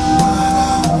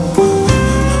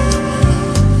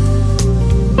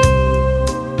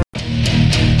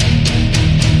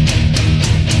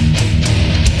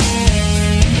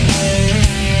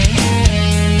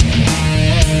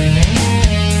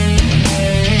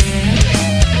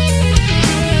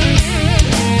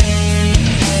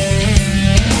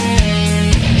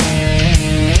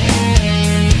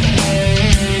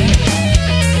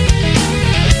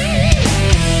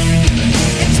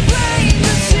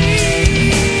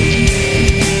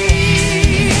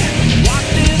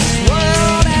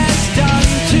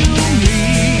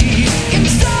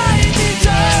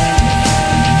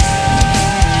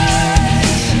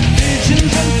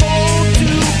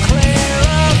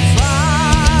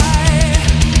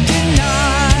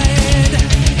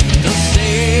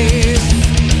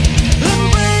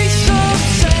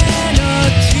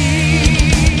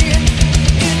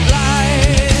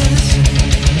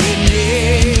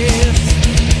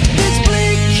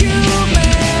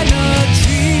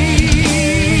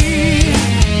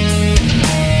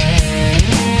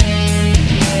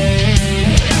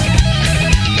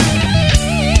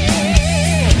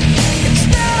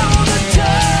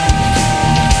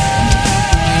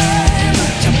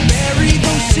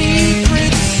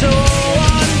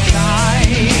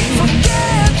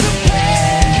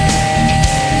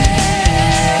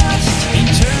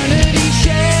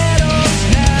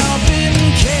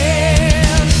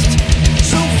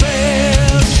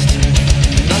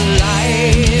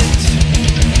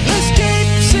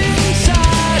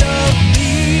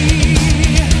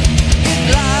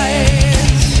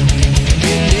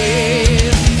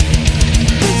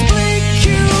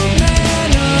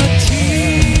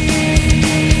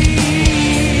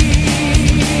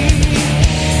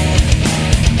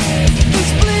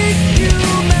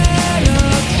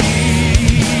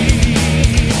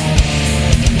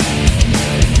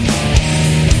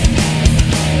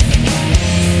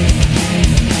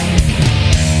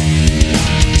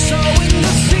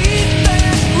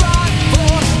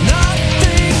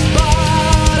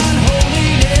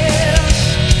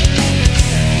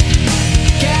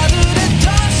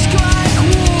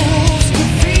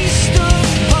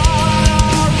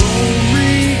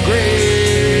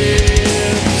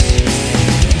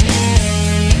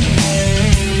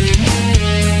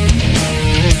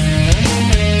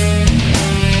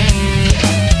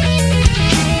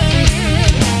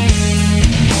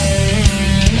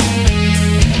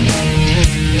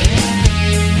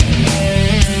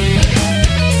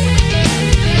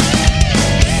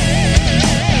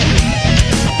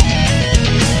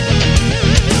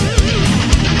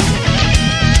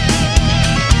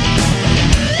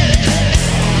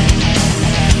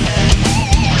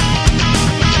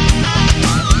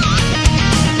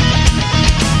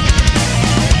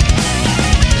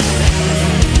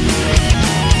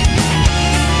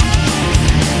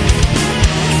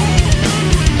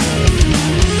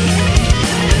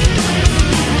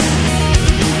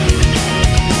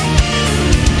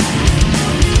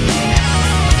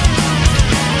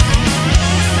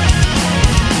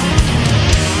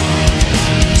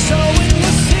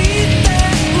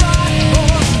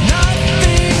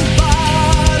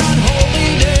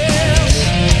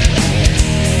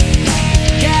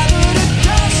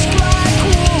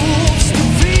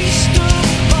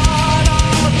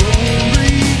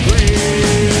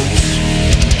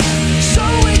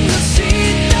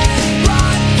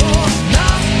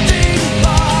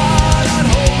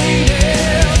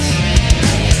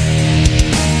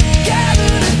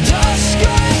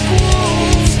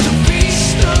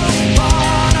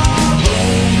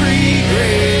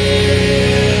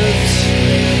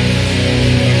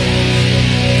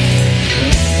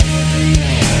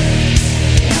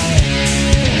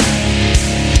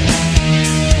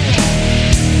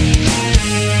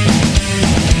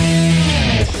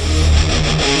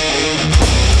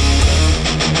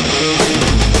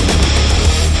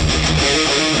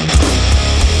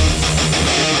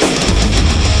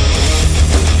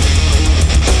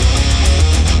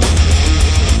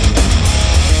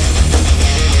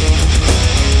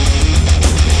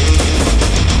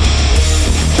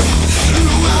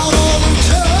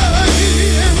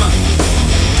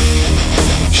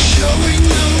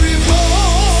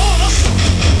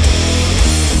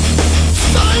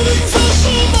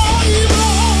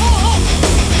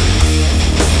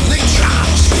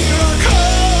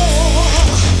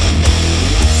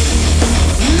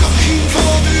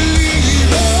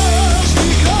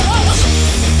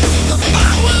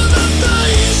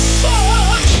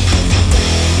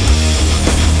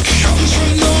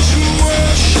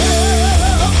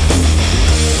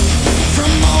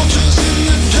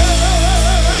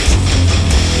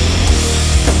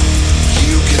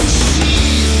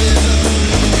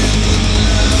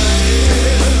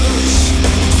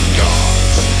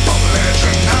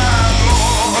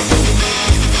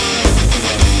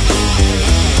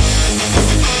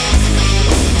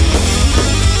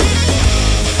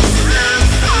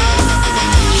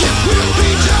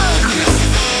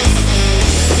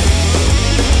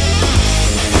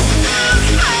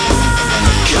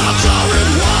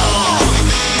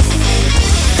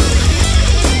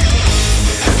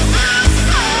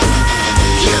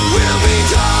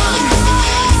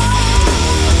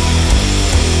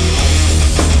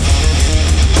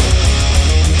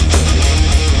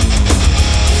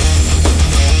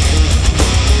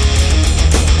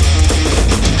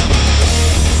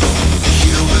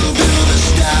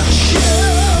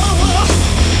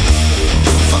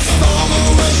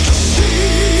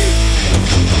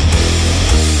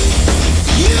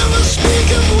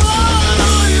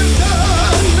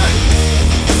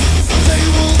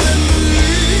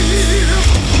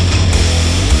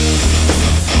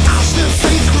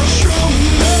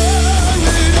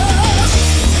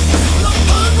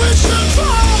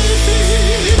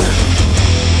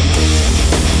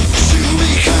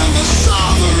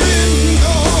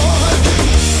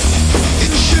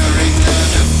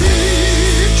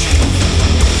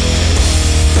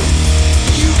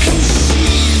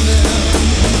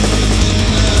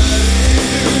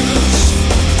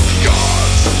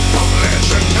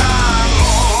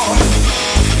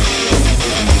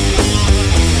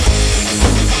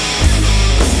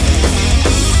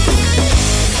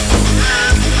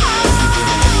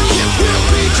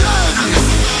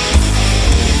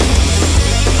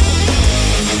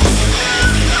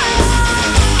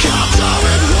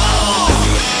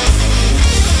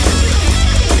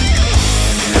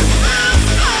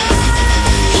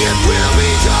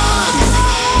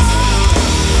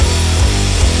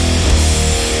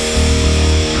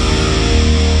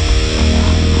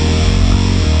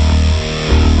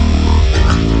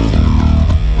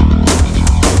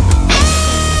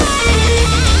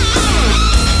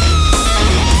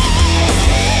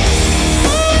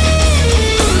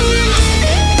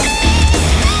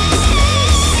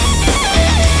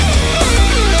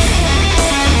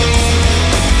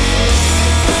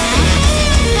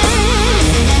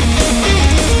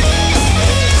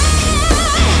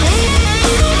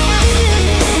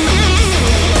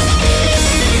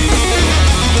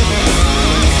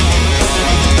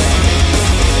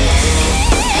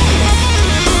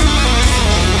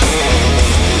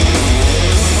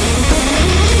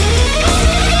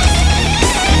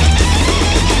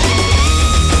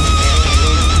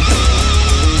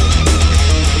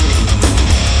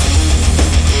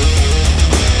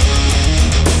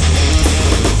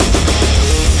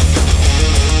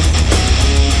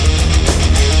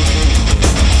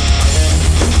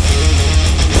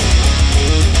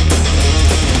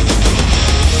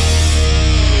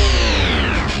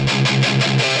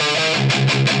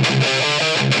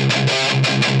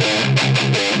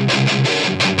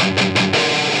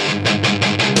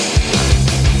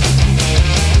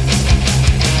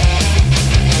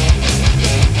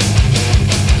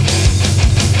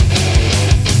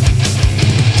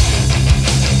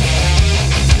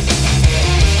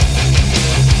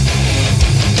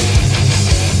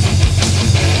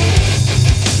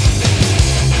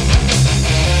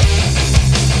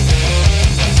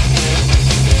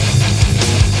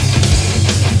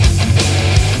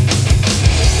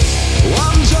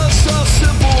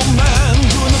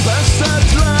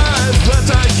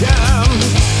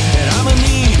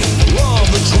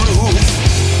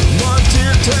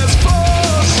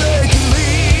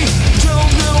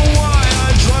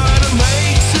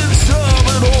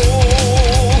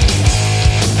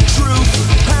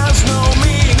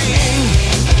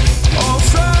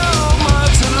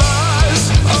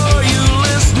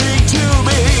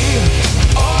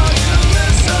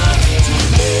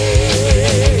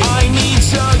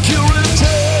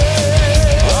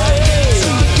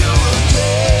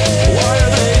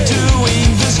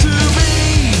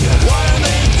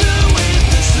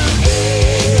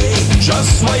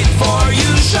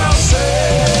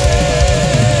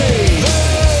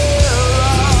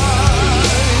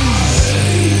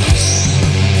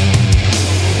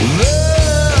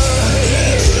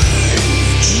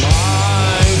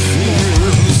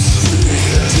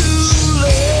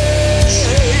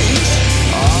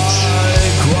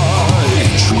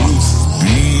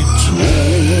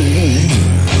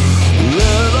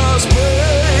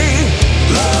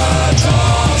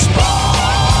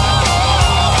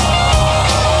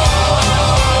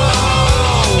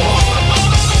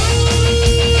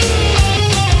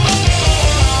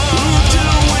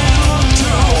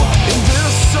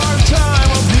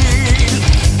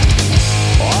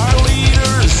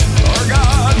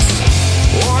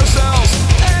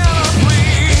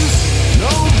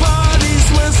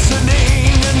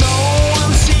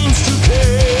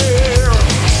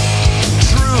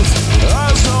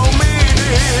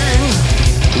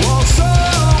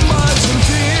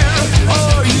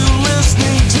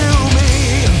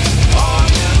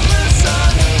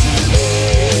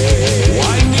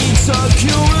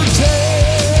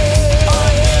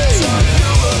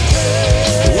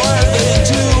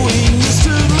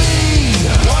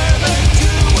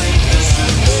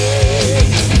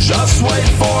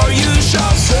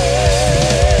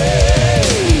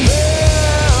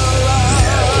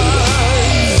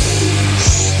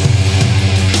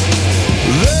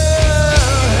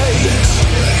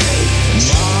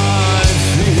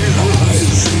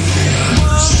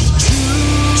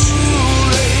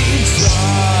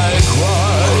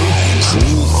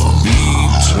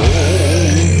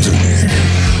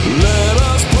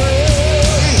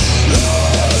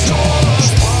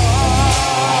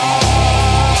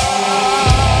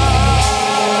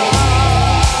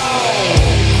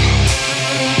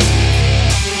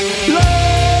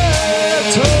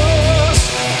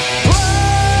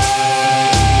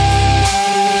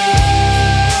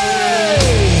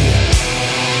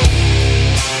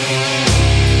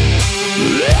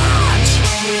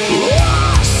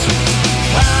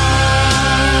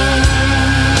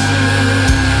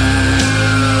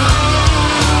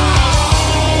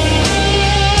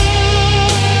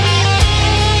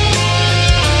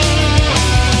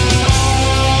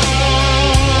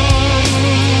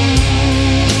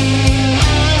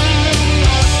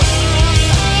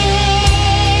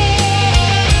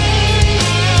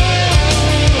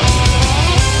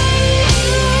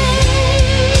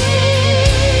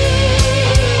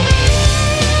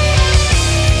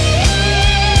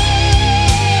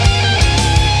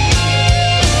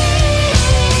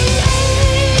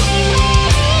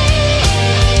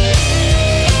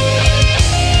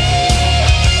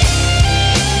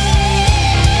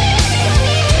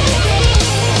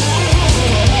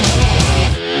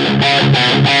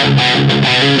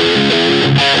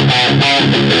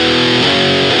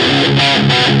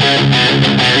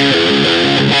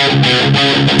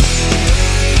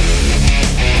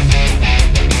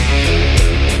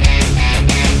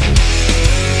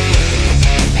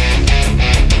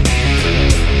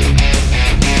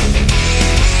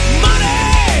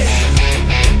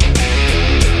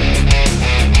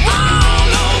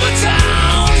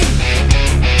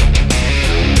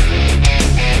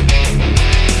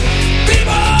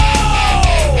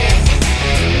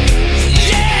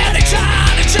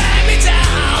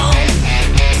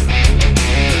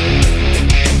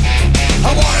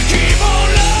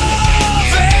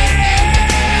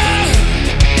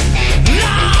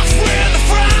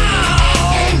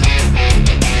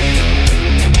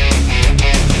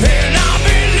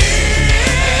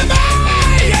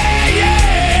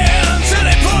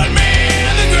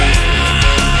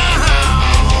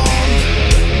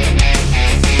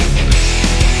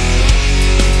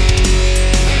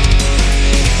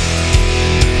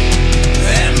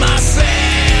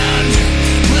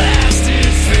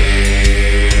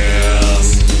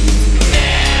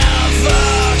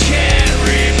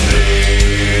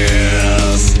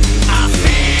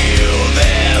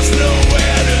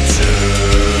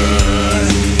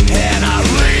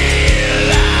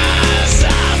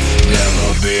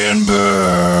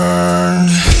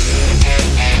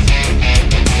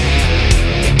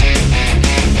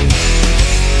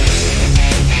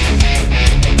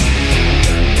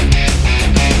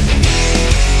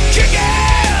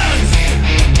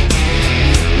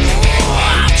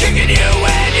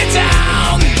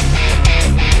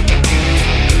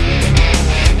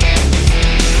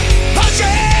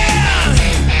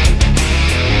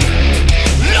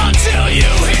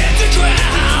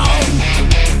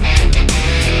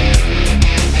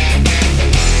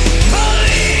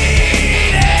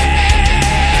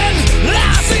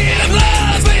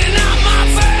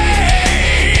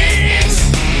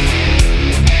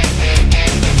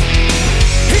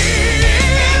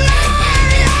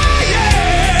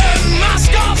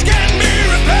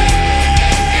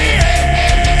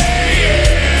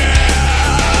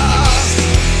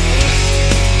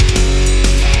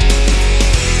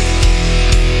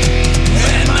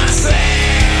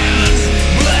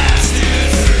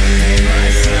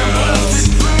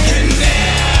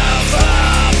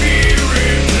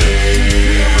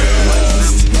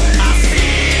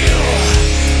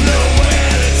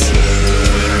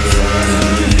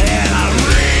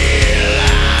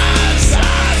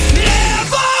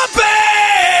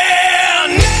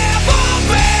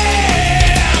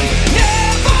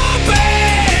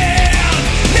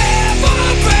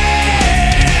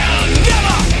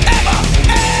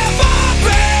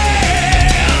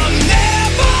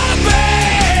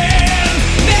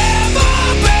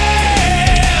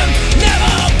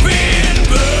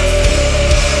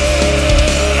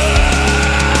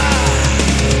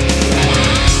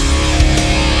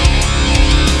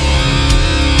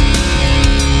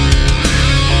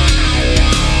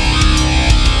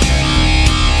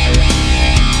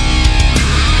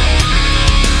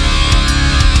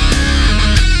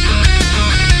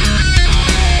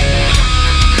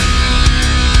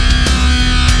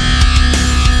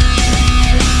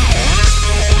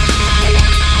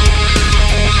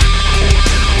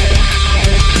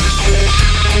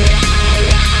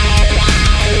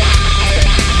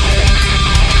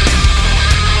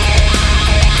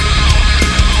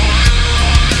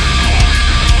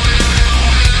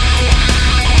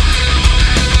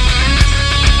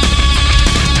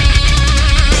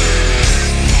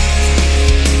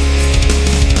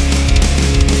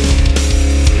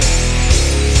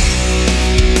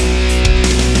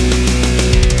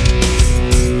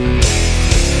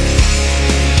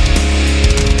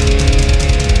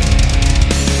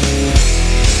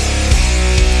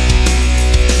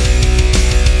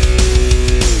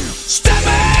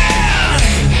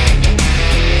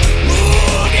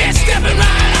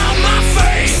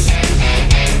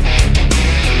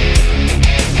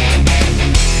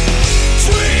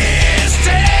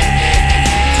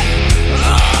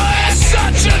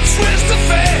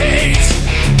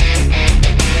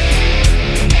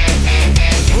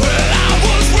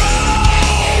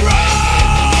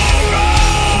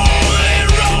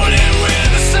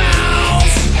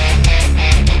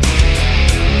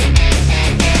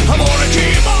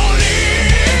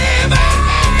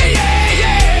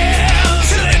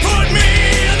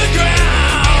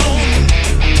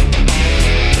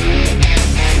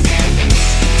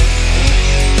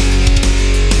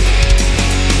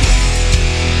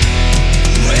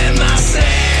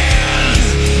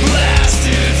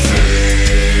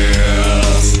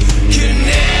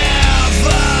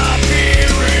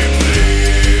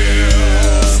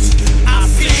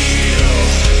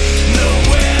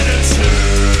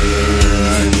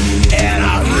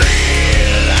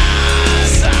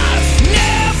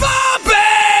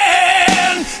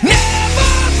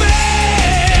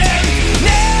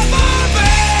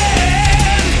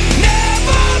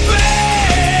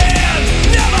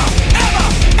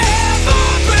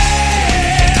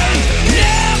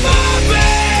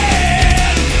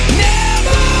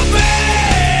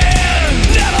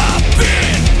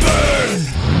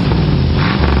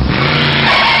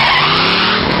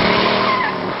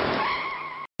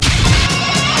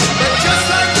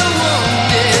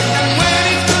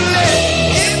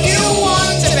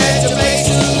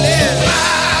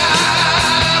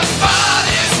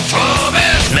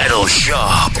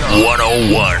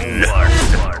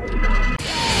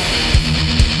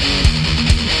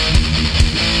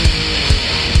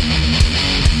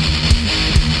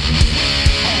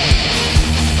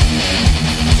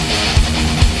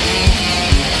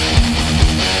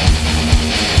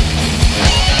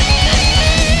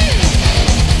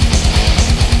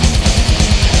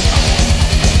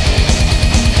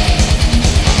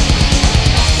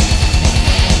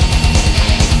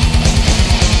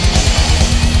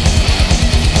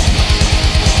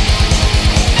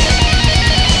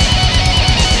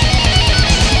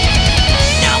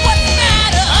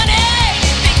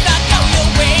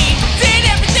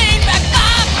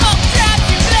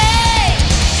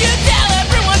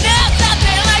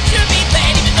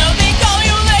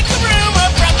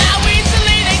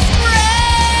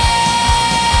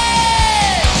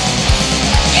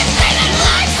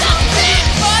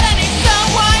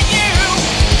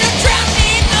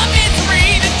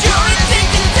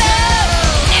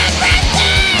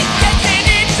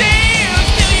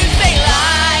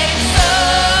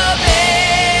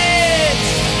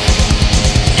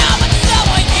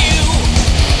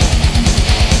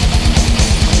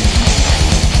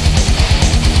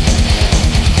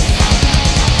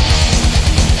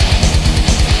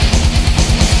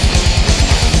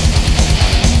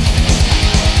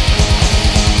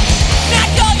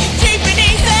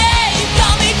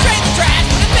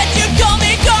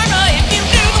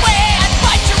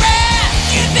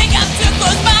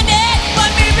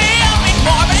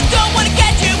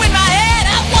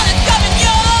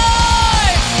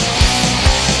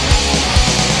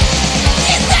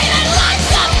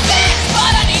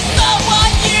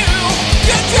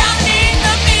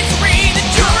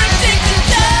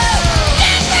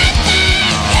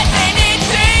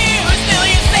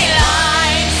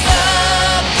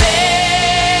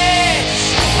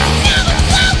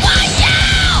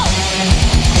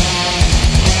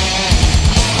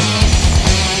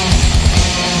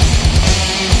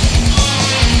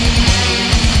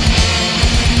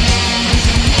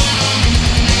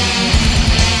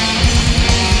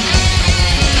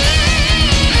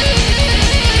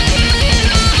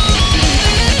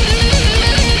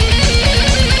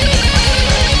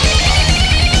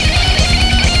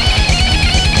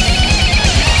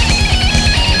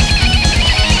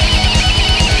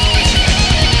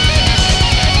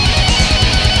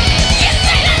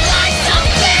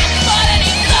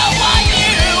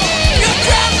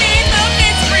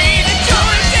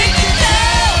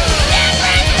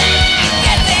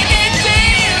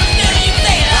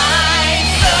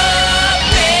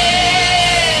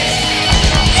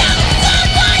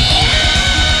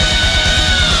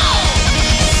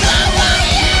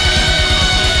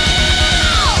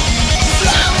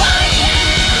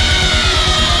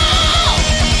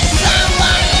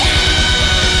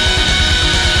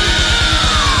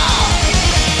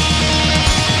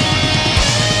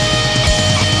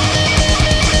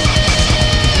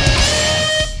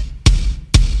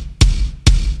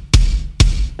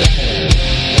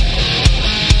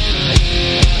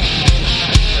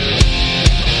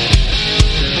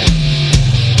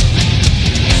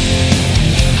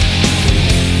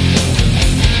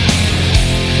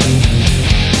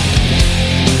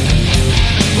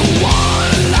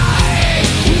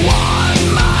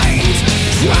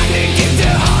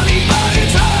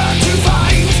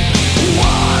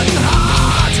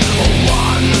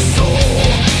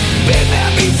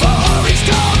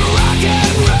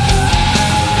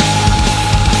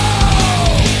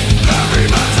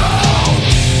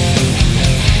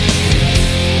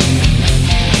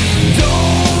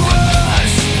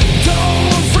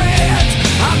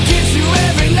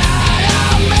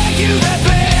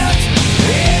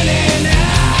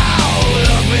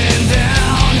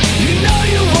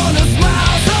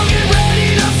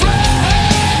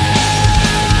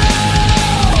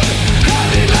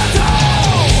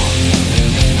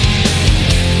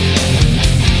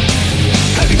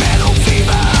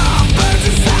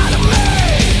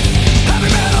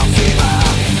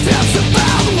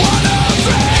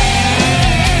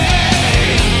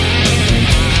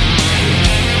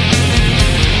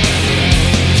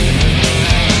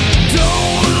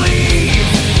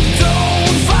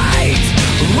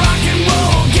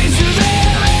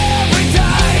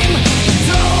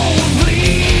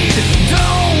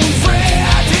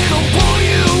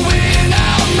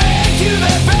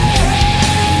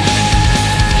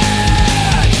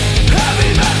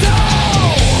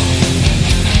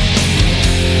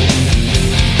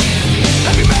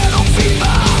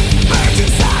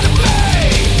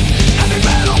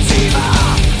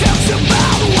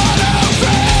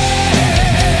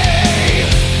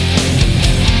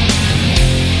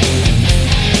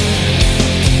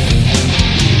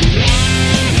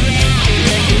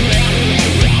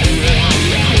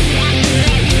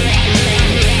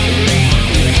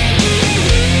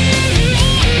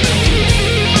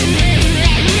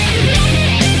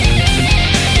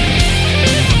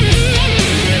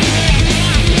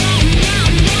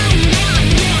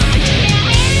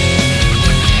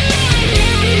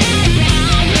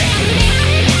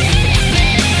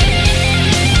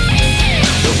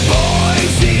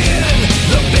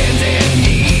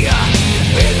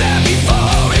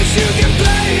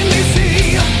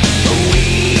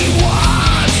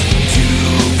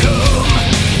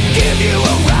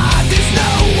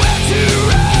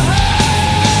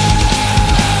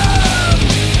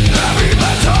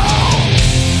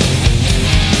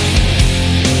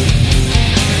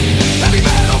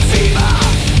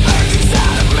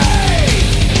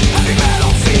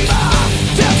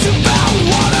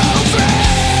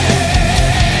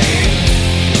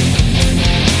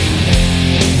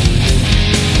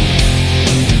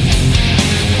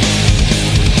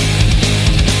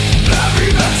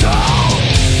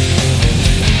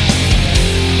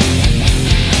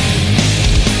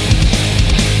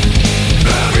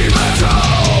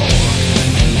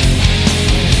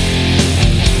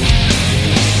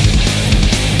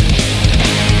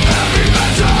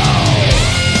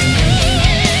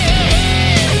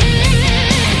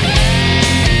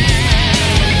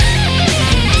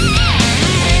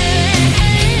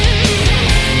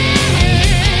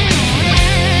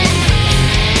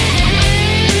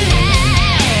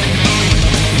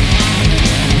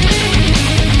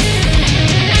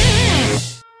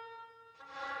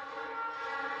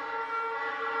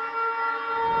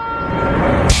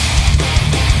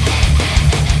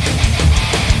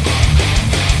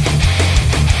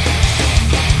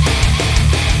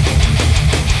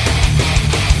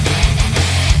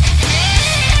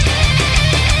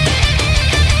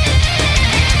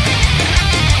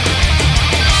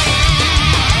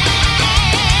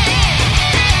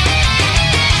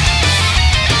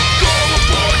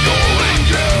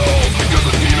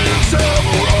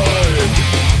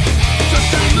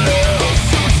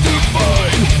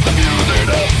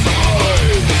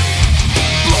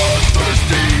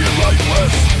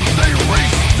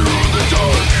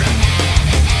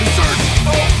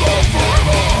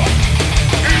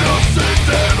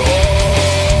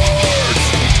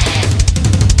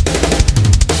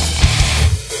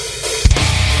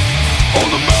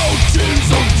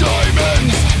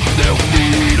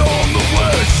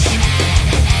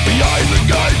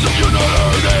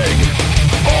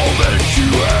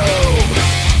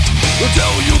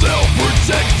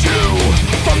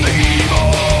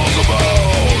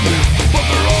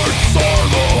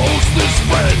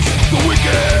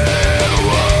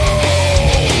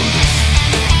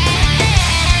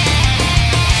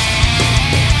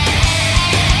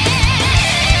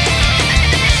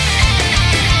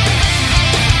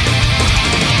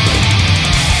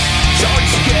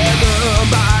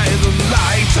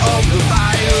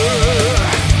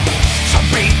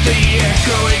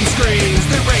 echoing screams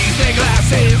that raise their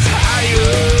glasses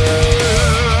higher.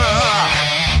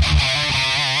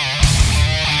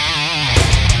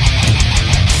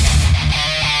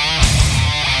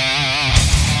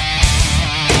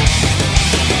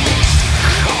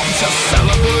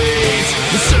 Celebrate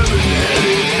the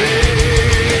seven-headed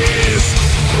beast.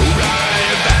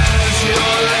 Arrive as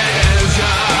your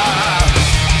leisure.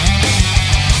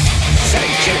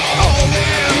 Take it all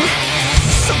in.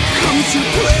 Succumb to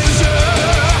pleasure.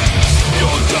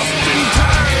 You're just in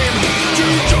time to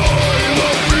join the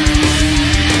beast.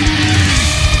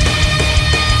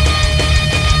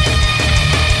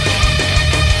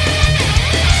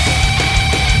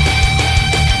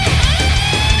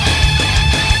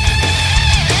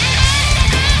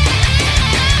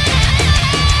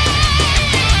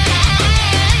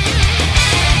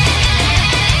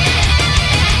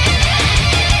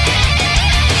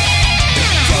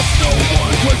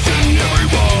 Question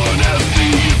everyone as the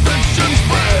infection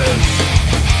spreads.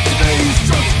 Today's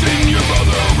trust in your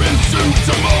brother is soon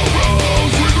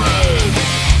tomorrow's regret.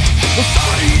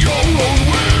 Assign your own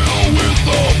will with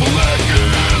the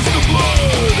blackest of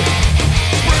blood.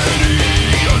 Spreading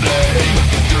your name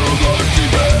through the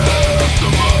deepest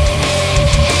of mud.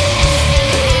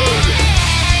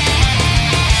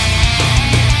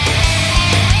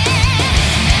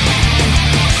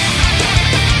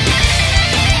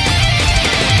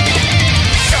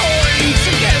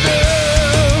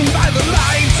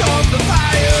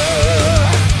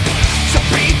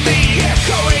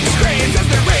 Echoing screams as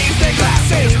they raise their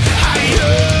glasses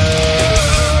higher.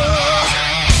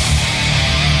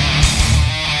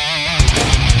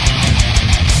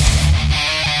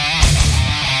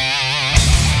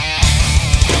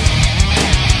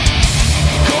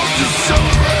 Come to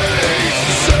celebrate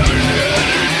the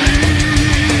seven-headed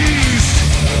beast.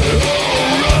 Arrive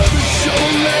at your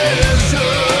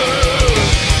leisure.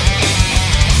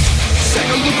 Take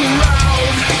a look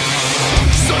around.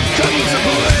 Succumb to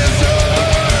pleasure.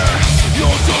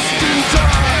 You're just in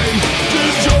time to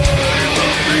join the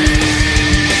beast.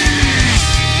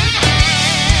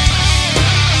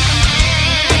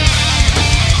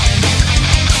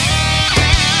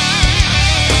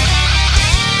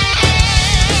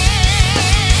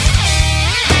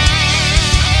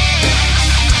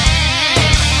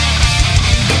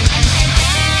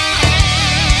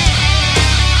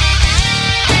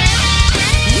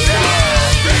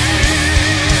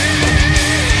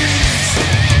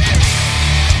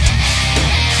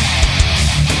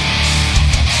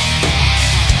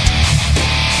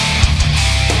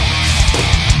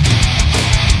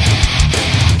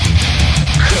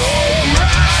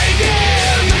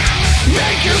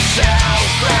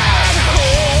 Yourself at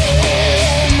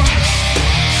home.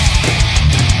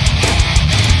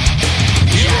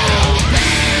 You'll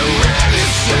be ready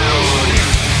soon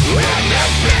when the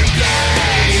big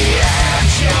day at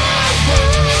your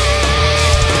booth.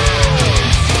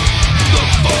 The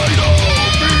final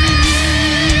beast.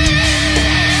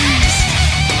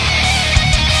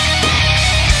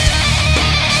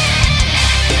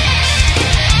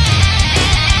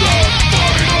 The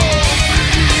final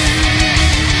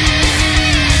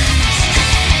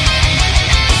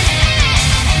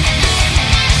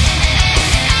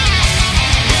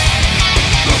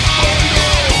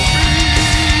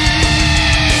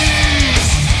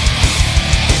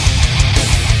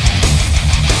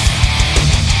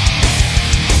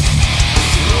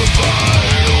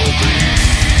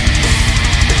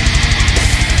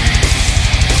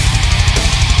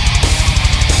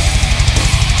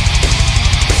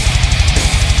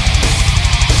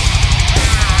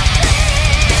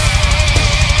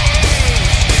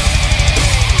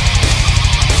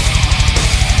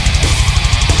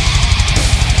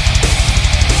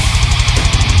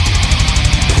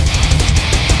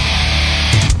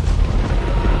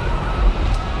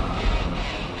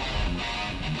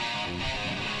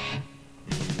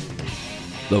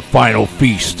The Final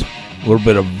Feast. A little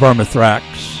bit of Vermithrax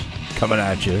coming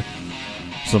at you.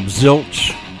 Some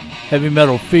Zilch. Heavy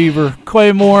Metal Fever.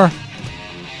 Claymore.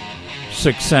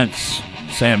 6 Cents.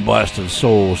 Sandblasted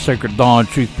Soul. Sacred Dawn.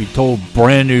 Truth Be Told.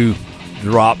 Brand new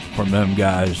drop from them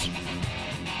guys.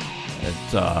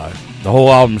 The whole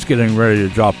album's getting ready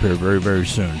to drop here very, very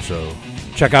soon. So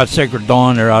check out Sacred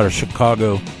Dawn. They're out of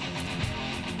Chicago.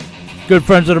 Good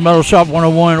friends of the Metal Shop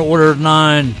 101. Order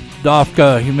 9.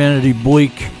 Dafka, Humanity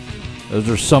Bleak. Those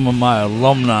are some of my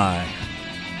alumni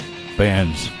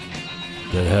bands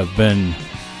that have been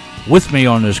with me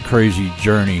on this crazy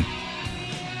journey.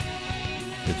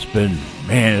 It's been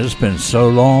so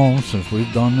long since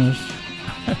we've done this.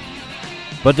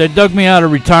 But they dug me out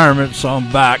of retirement, so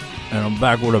I'm back, and I'm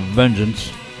back with a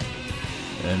vengeance.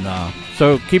 And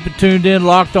so keep it tuned in,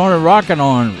 locked on, and rocking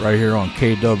on right here on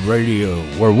KDUB Radio,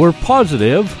 where we're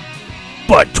positive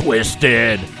but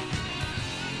twisted.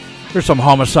 Here's some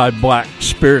Homicide Black,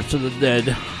 Spirits of the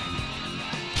Dead.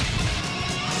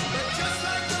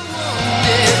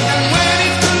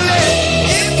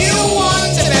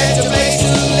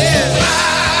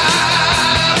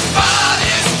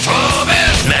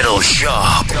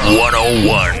 Metalshop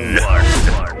 101.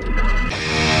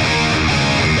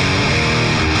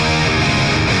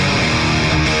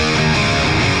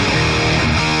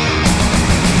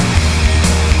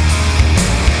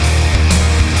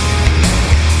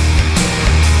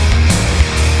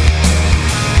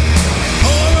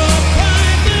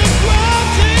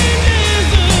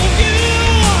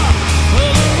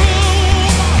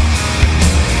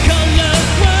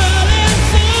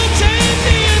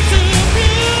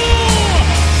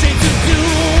 Shades of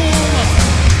doom.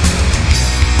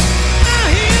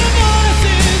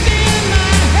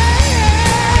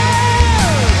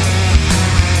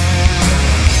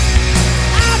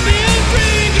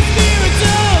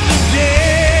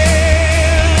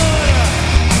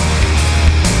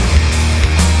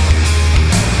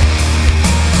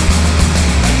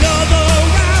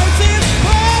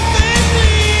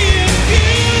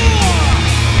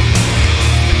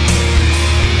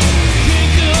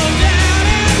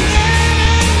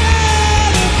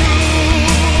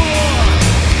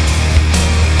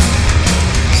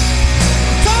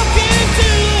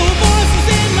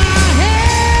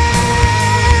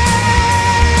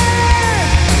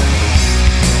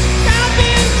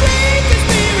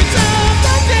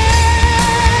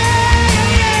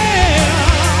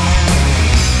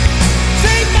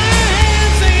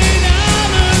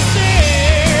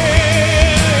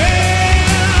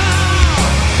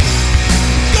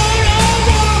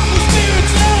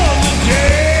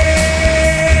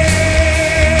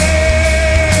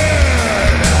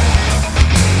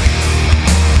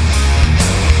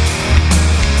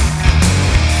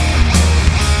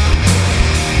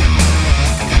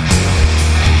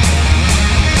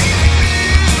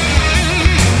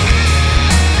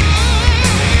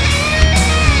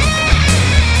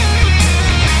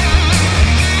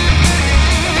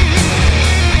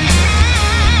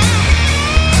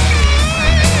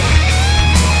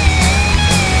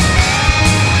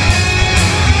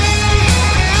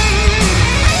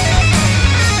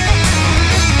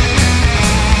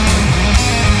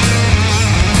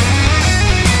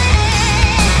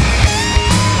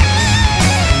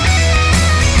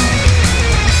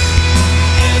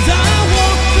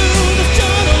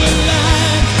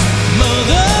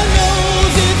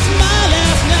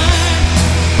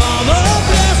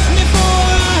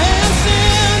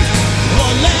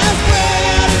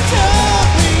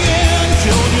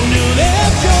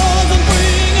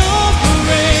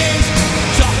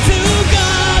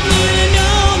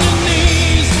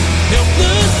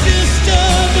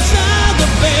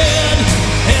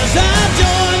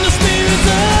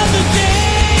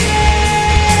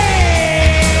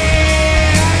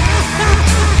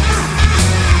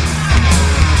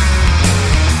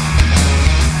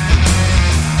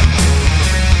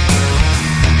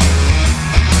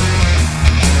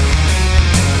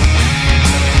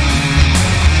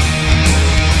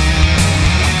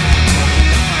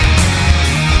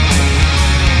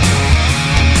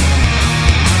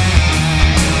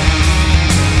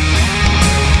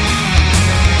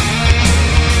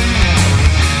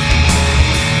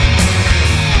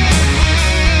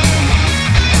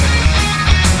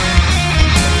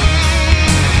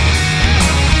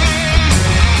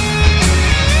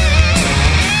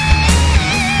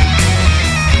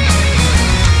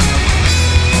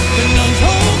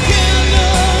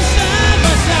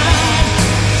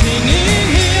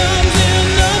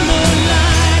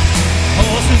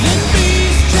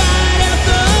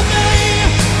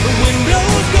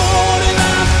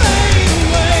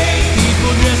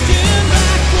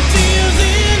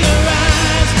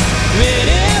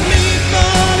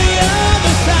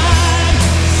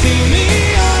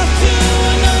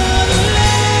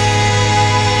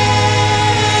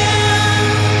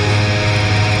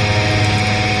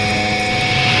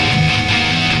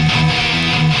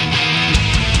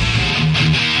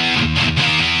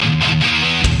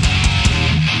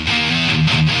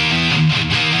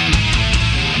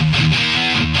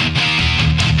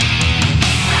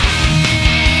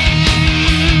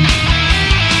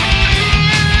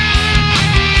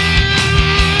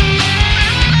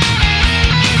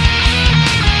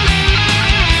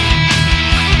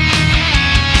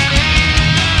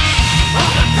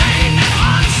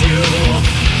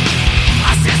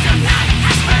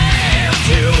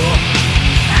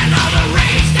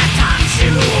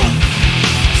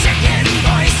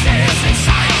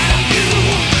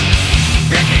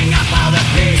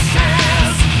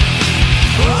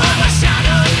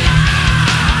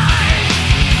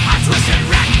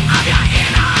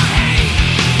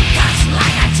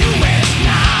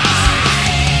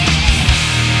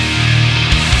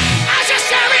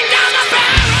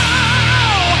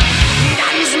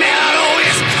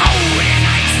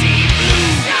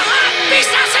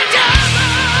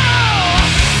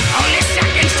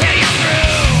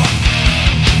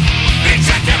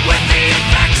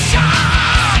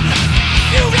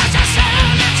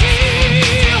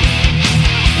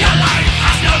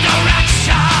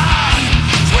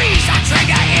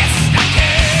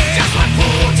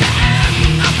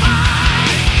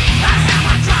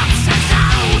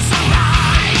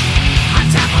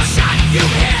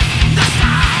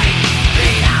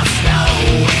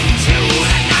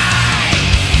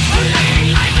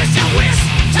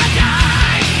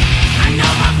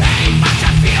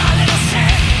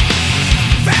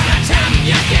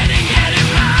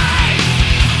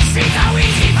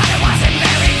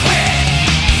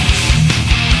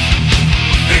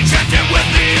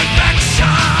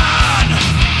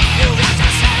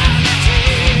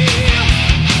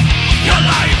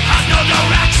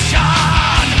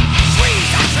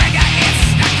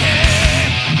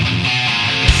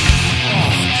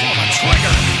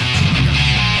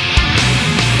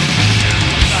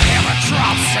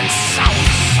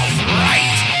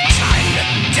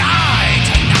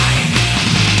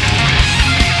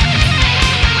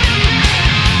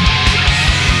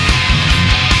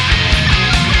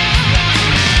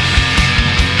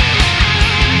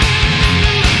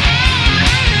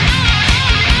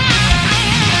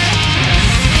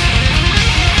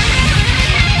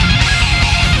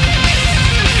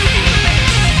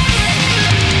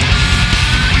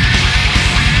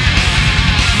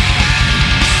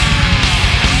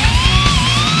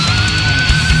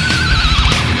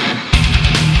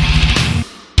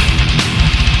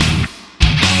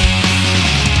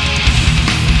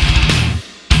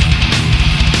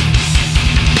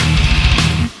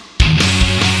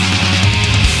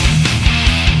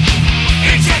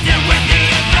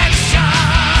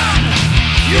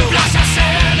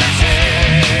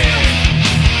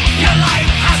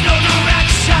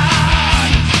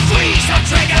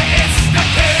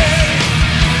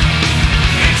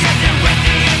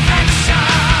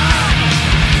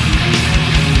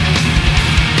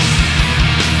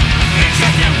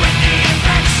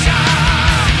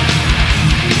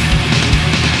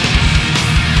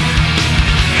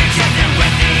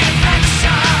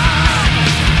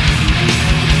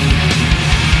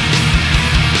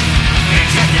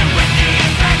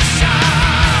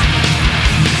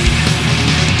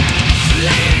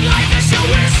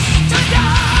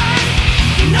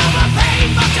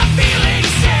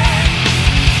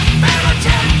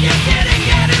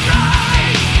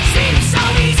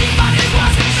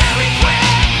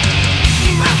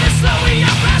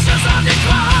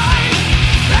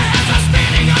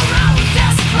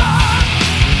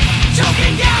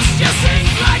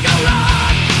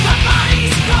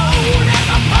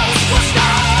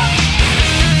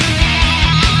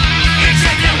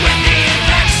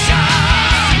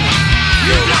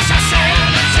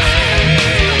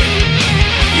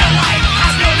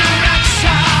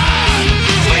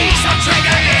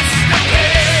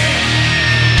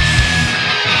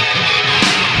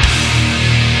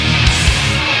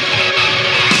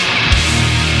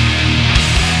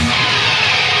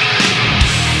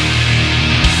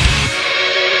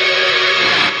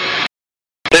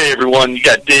 everyone. You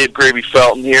got Dave Gravy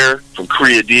Felton here from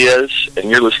Korea Diaz,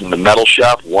 and you're listening to Metal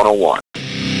Shop 101.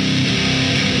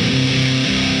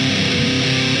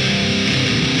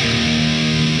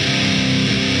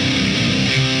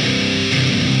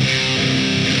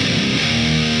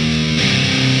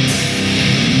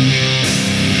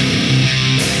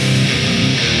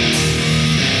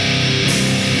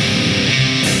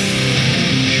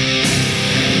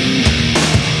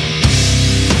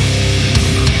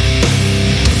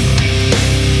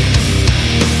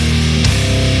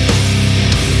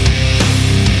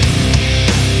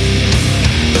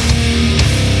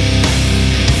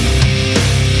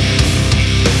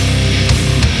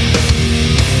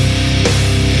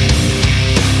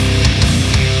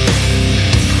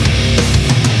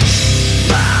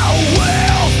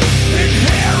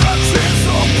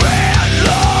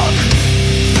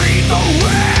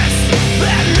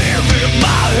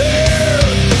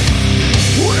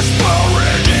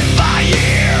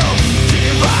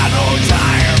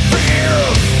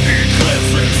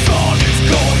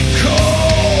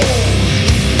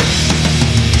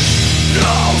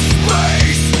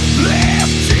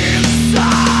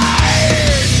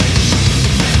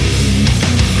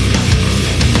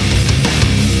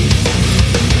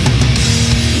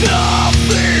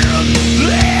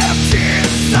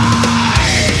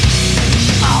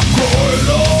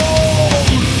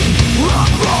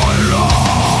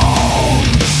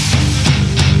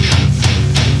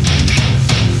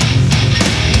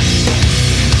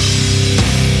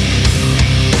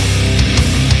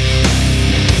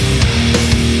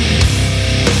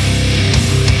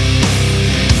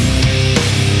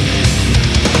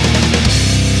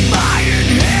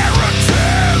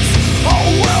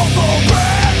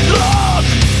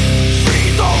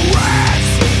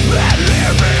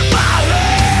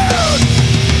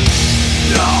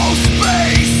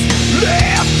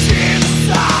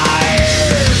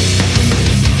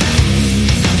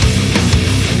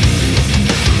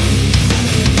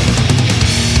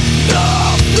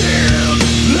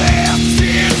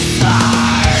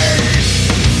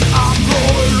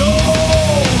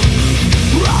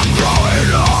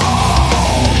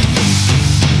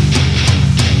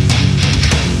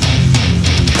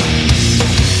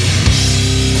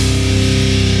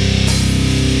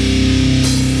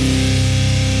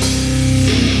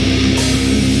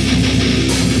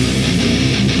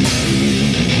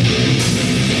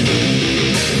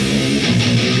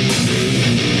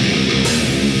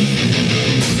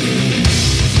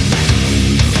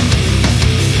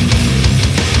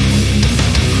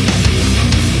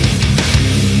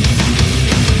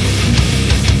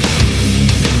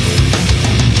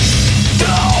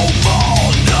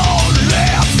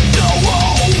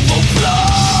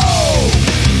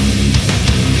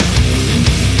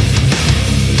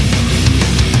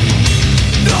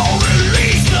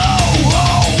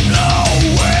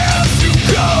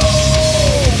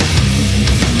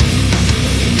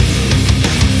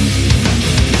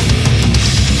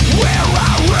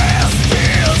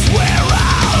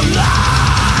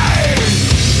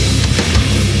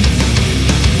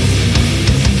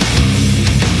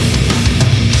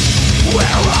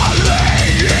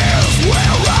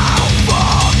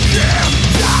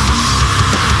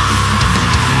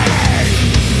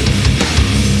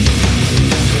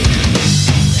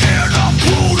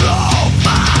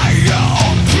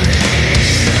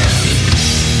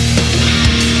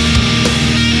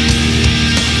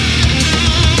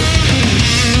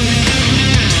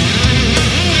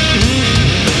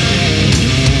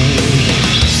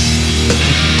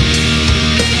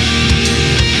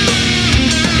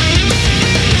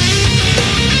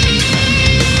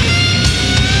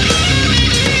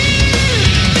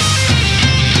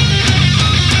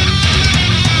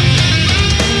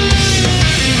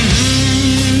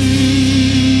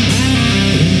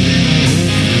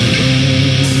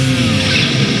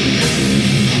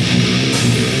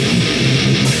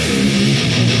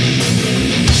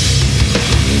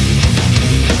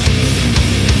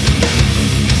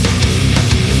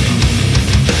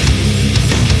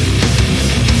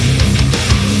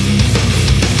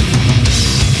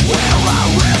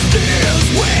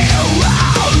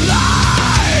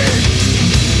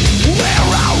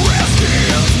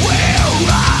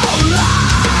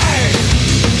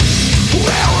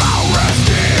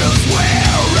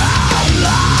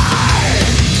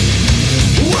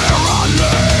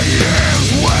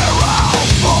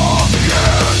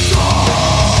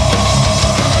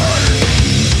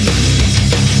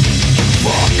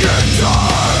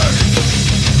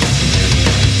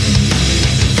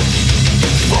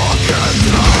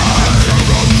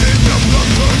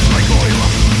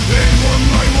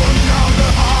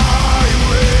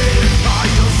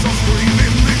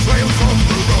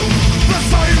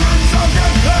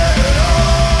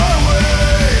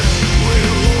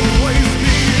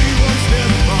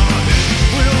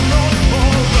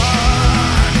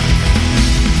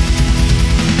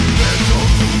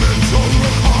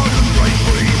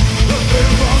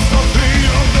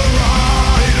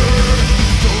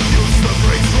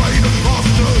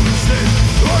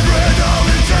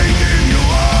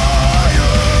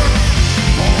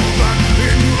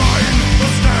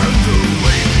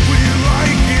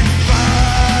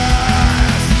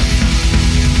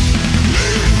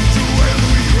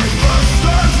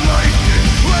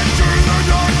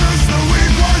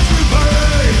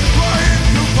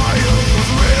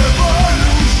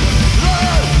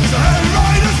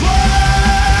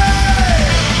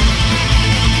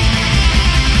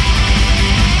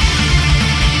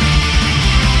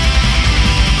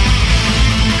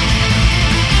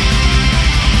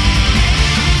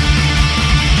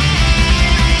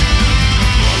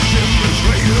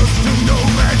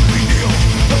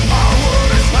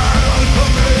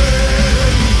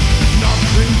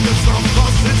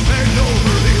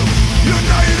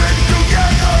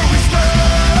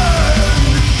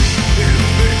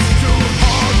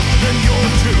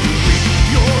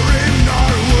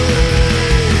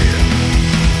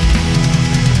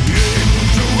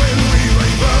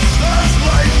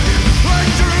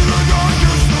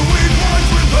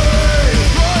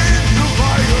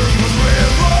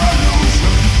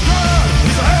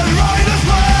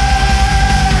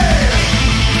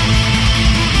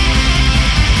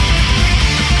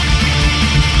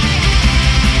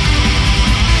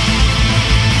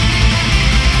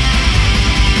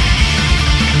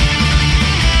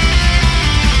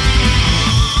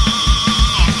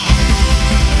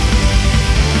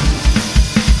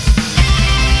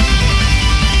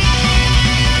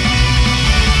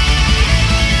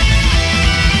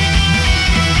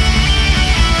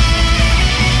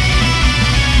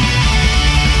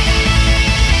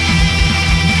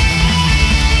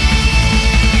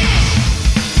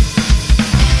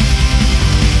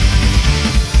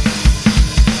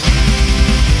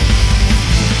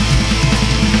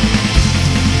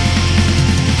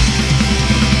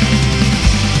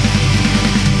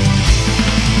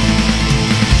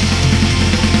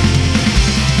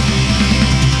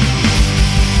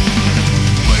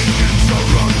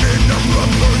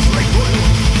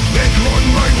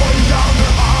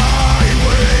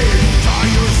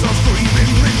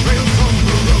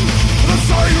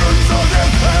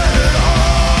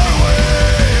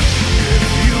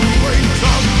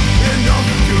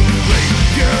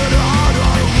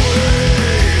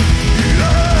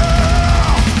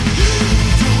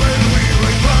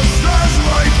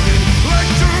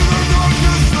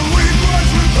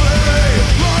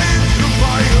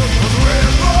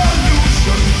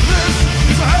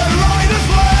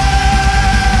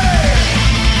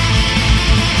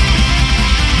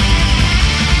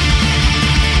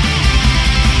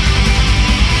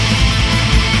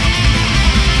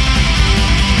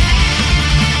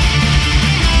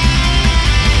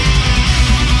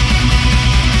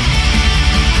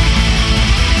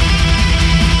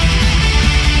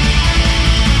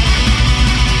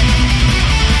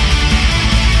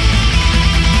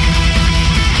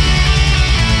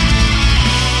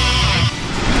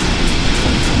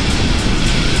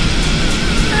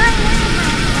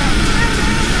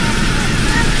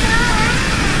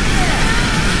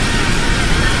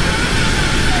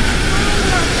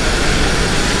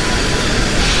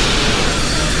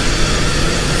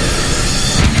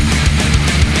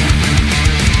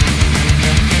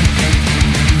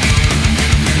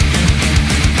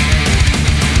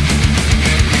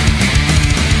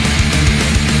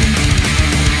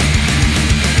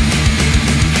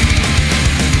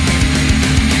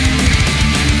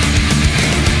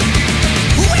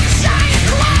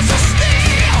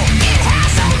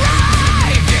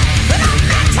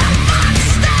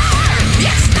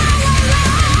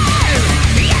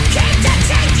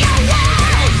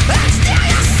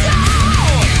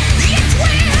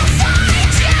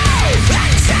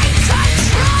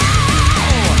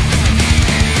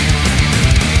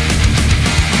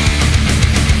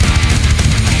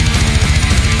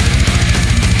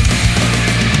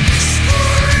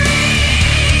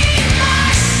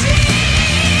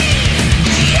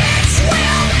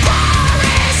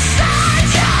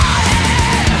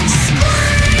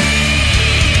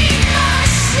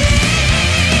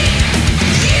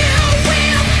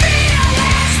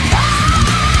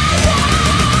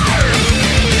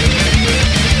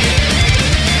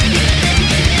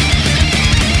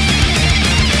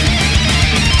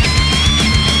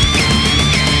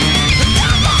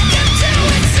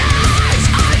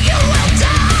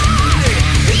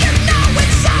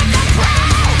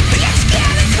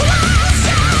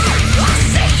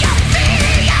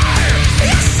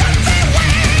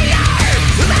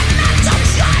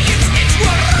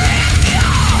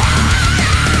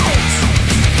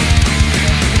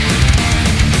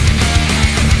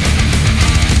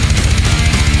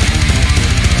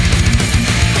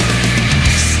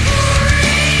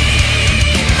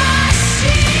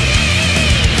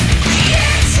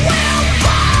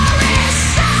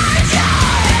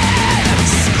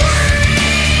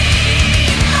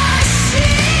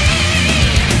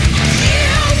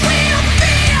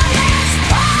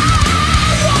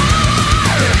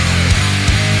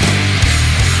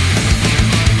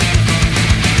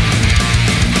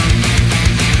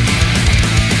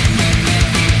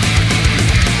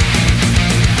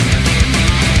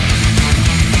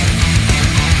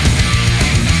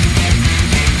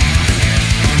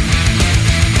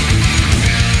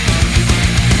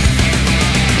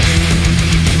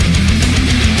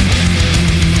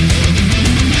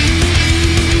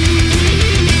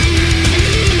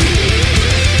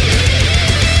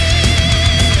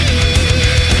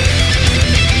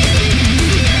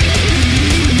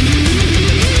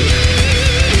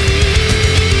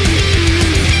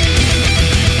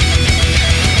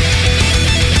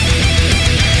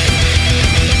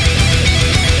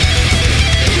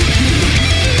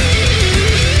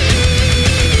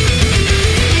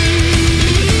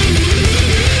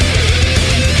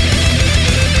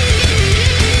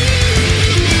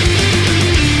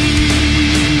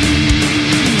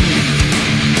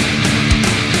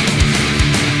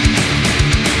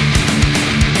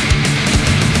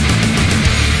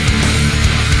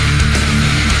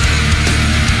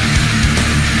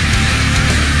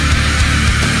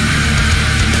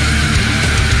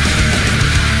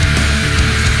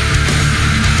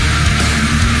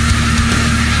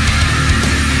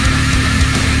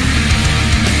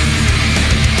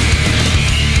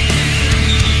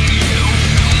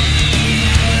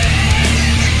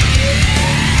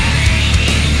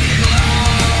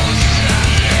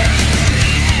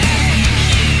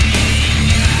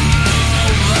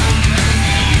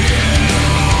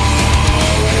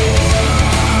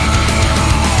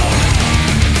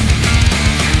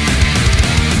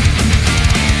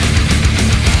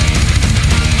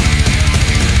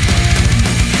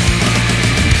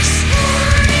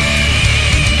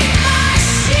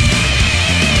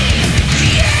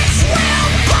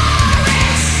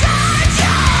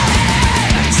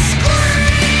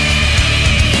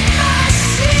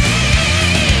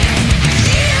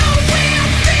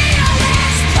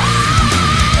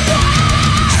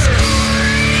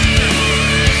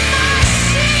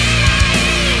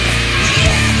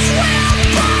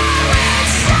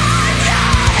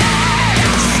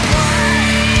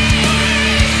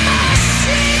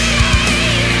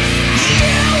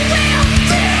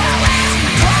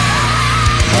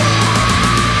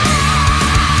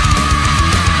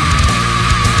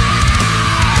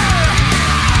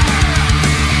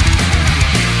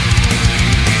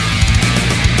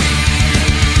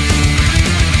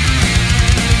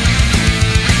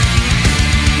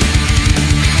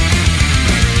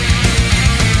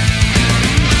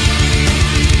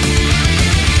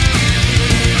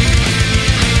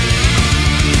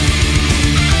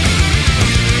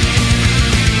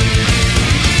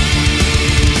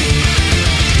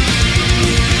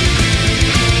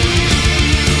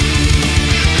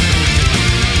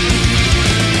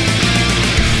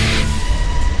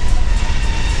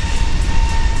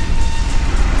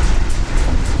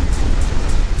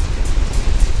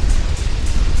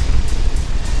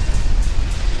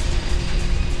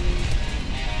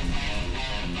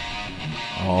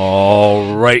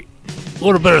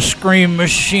 The Scream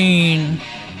Machine,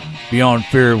 Beyond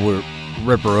Fear with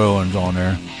Ripper Owens on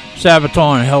there.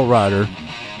 Sabaton, Hellrider.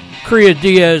 Korea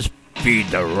Diaz, Feed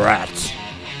the Rats.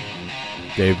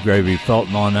 Dave Gravy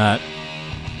Felton on that.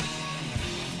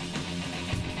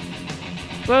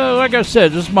 Well, like I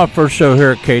said, this is my first show here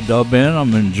at KDUB, and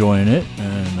I'm enjoying it,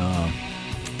 and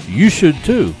you should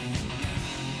too.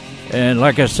 And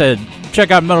like I said,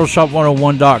 check out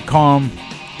metalshop101.com.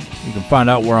 You can find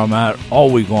out where I'm at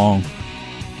all week long.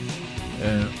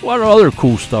 And a lot of other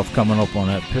cool stuff coming up on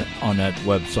that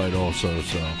website also.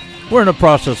 So we're in the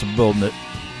process of building it.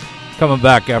 Coming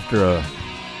back after a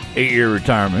 8-year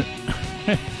retirement.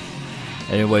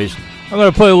 Anyways, I'm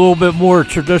going to play a little bit more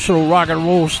traditional rock and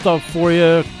roll stuff for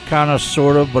you. Kind of,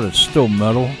 sort of, but it's still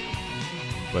metal.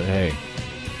 But hey,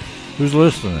 who's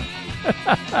listening?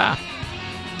 I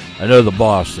know the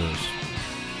boss is.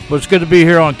 But it's good to be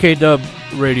here on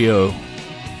KDUB Radio,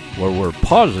 where we're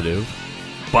positive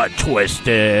but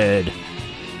twisted.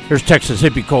 Here's Texas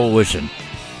Hippie Coalition,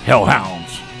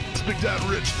 Hellhounds. It's Big Dad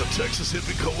Rich, the Texas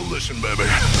Hippie Coalition, baby.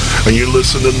 And you're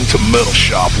listening to Metal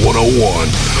Shop 101.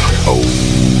 Oh,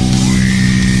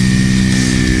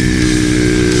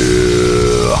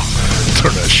 yeah.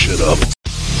 Turn that shit up.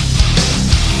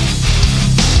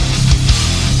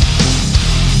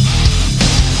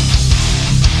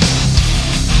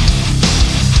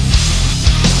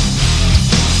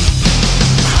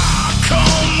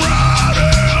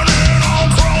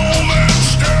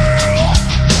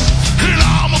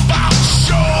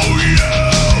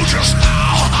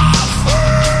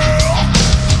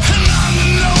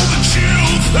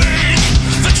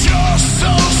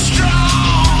 So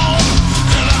strong,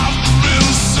 and I've been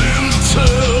sent to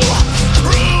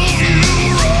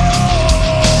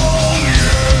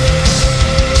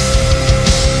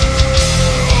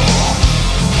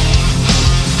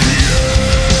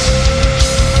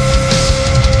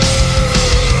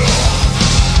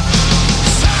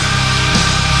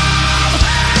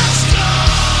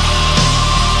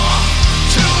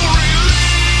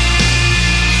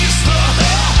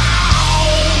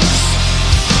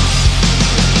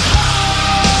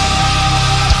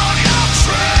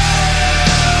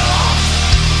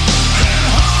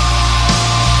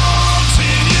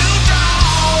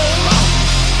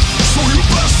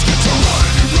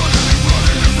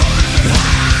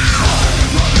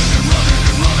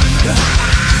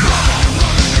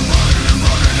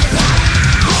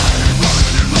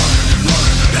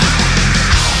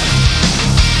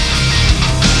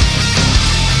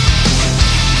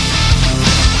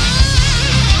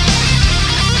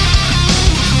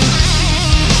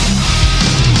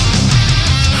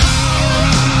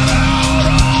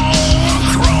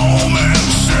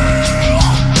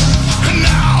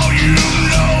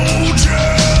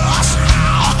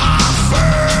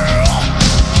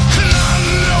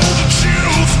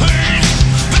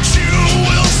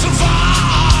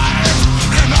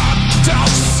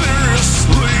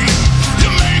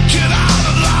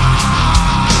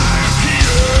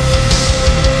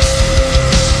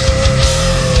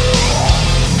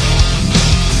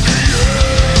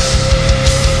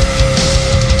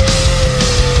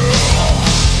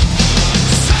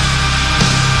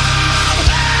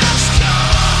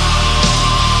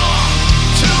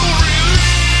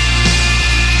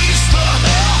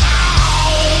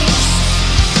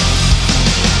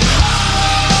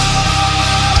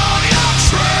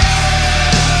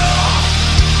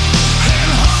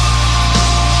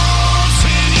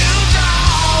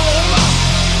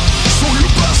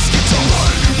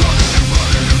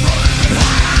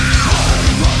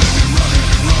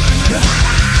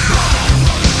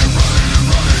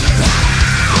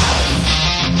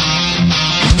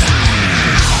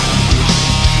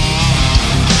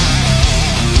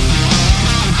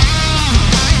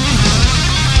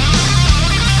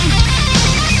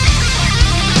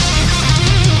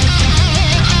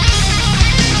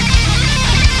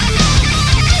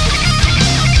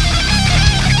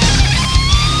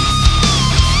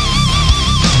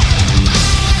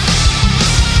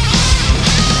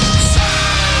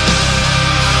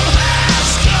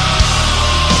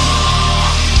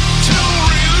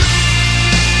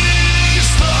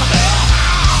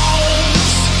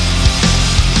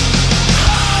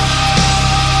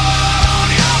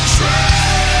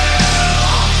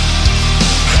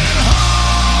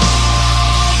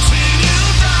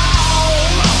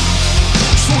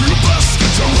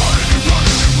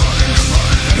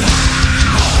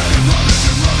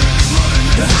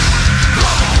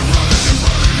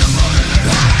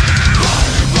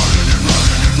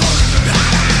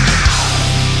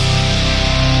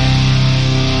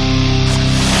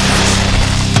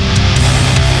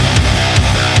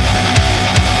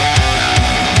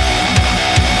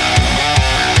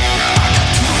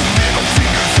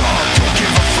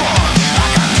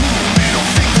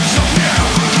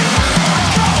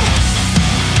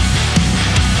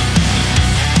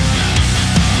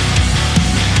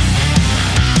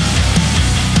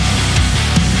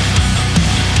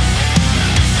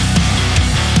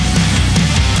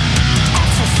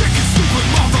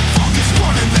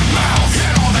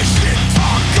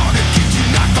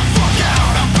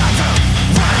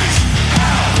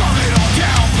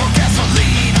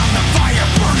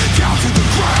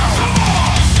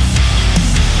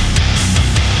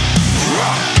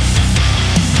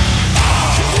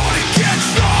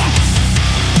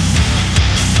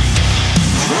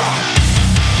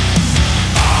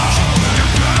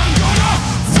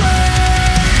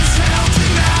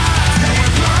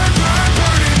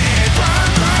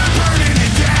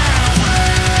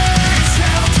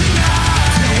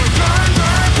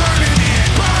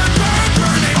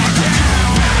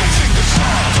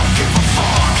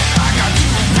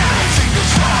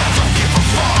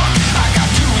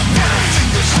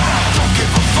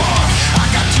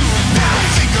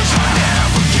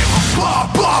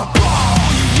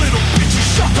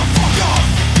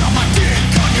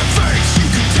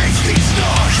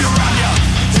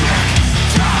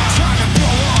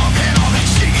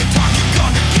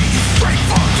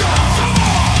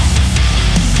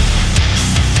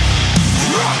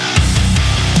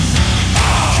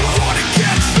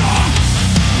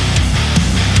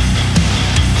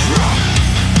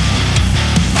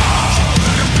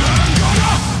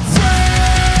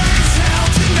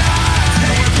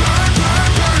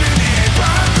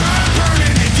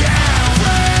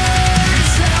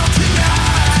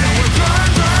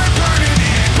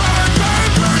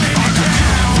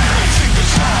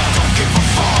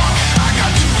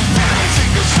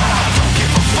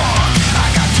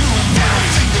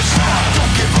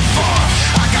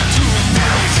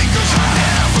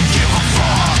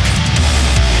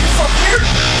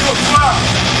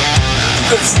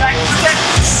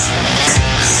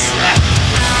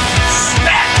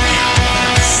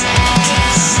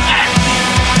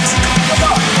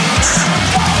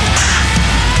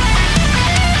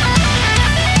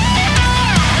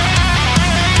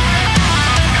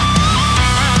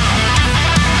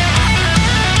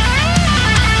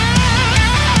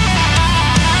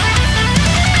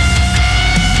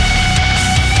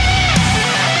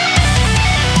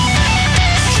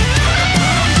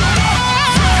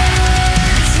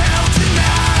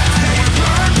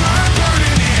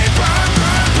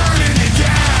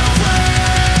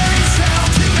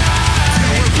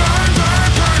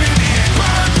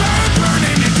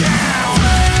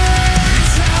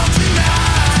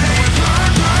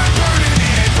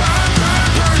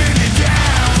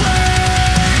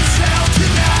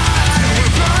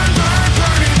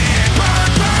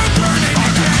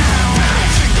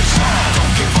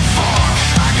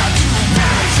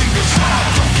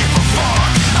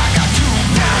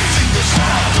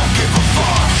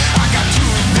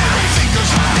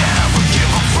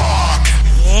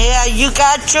You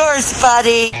got yours,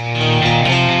 buddy. I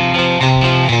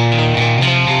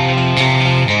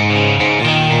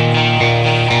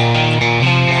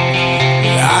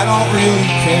don't really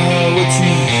care what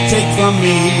you take from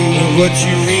me or what you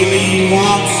really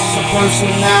want's a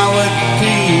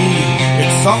personality.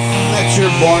 It's something that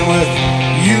you're born with,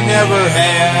 you never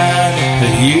had.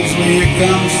 Usually it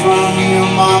comes from your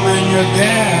mom and your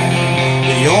dad.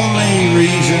 The only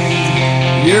reason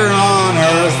you're on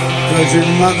earth, 'cause your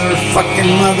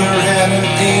motherfucking mother had an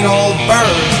anal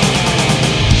birth.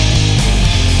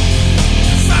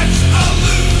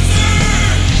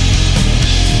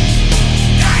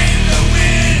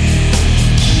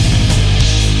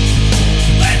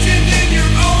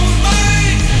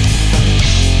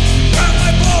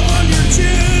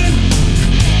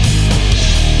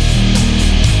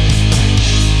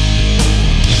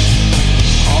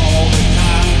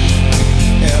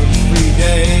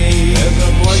 There's a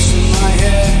voice in my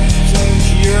head says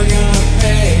you're gonna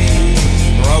pay.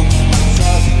 Broke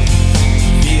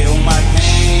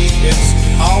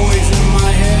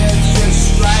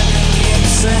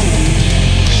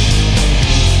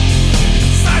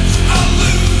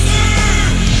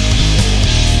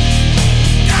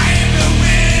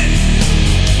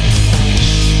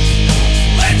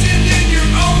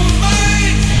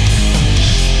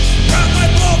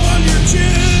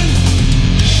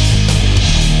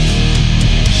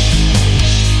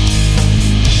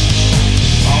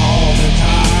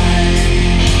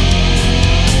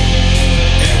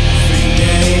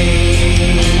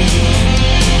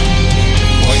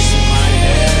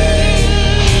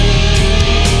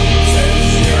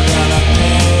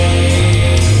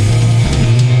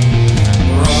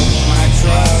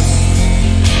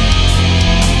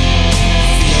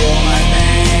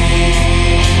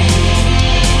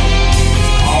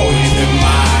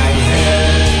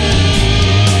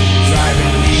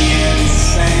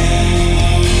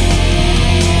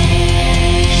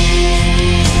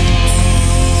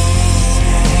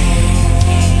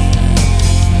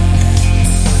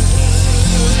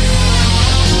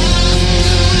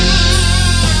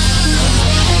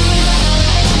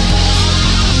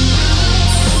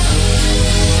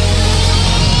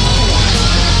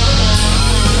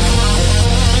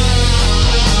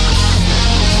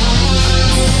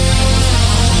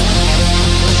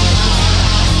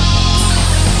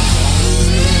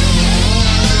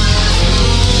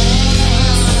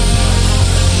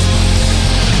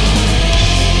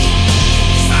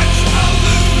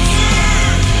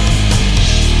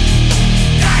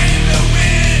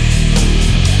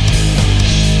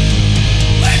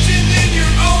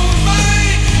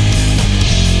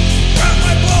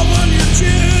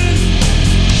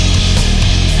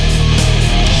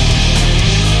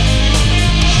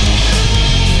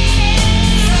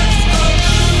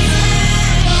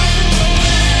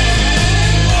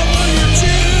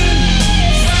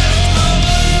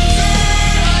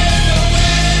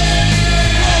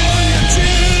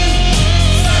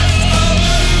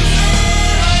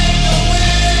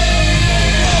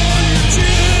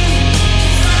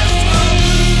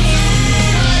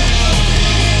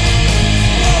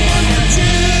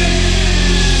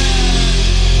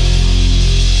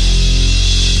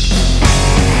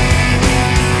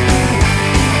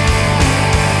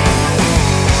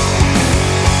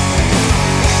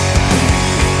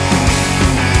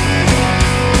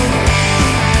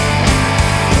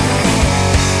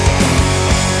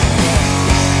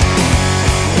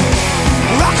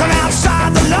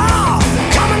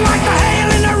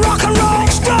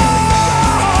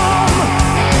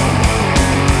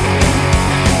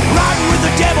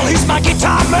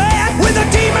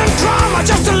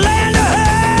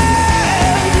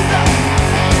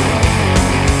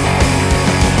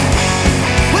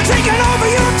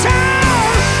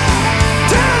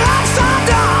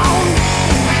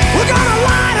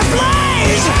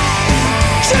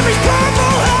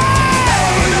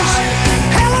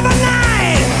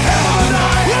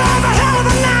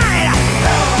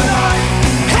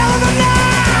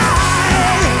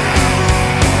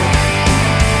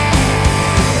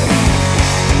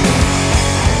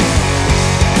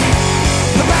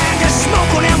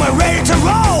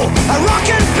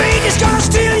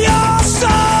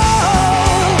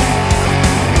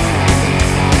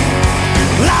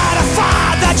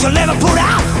you'll never put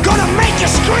out, gonna make you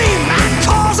scream and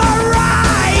cause a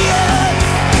riot.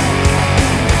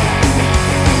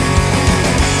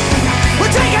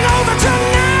 We're taking over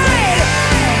tonight,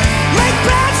 make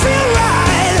bad feel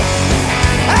right,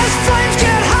 as flames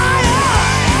get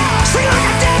higher, sing like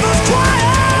a devil's choir.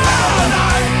 Hell of a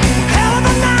night, hell of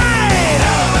a night,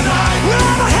 hell of a night, we'll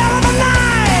have a hell of a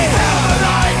night, hell of a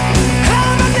night, hell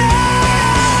of a night.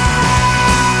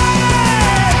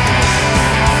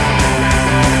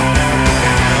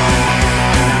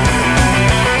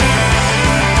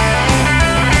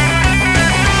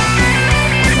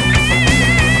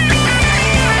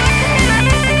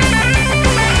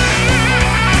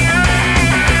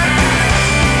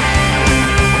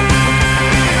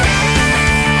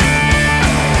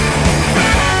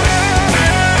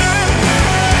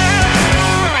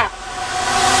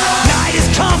 Night is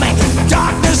coming,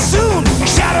 darkness soon,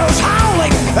 shadows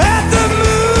howling at the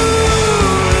moon.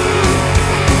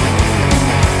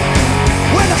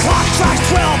 When the clock strikes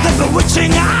 12, the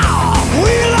bewitching hour,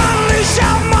 we'll unleash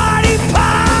our mighty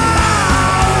power.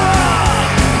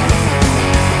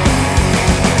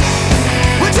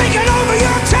 We're taking over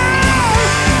your town,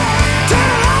 turn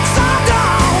it upside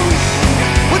down.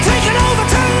 We're taking over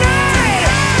tonight,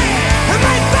 and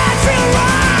make bad feel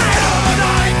right. Hell of a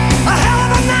night, a hell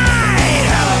of a night,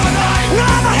 hell of a night. We'll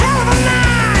have a hell of a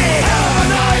night, hell of a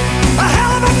night, a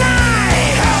hell of a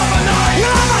night, hell of a night.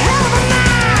 We'll have a hell of a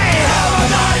night, hell of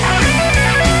a night.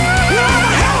 We'll have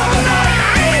a hell of a night,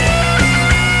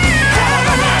 hell of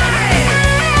a night,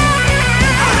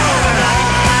 a hell of a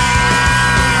night.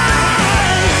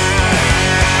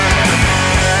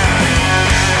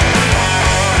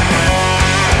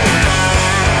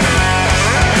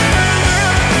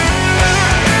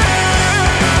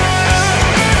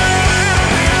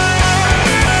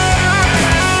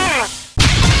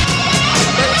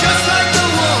 Just like the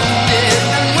wounded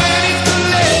and when it's too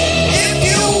late, if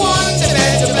you want a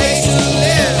better place to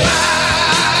live,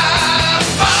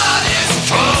 my body's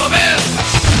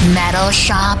coming. Metal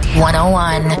Shop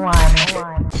 101.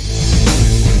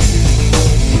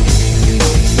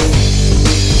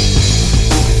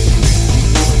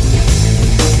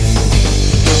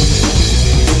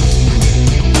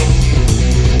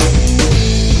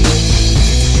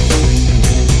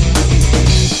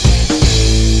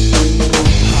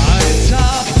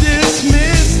 Atop this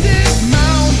mystic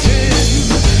mountain,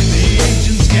 the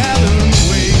ancients gather and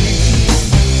wait.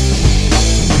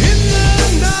 In the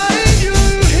night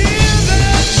you'll hear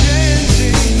their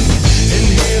chanting,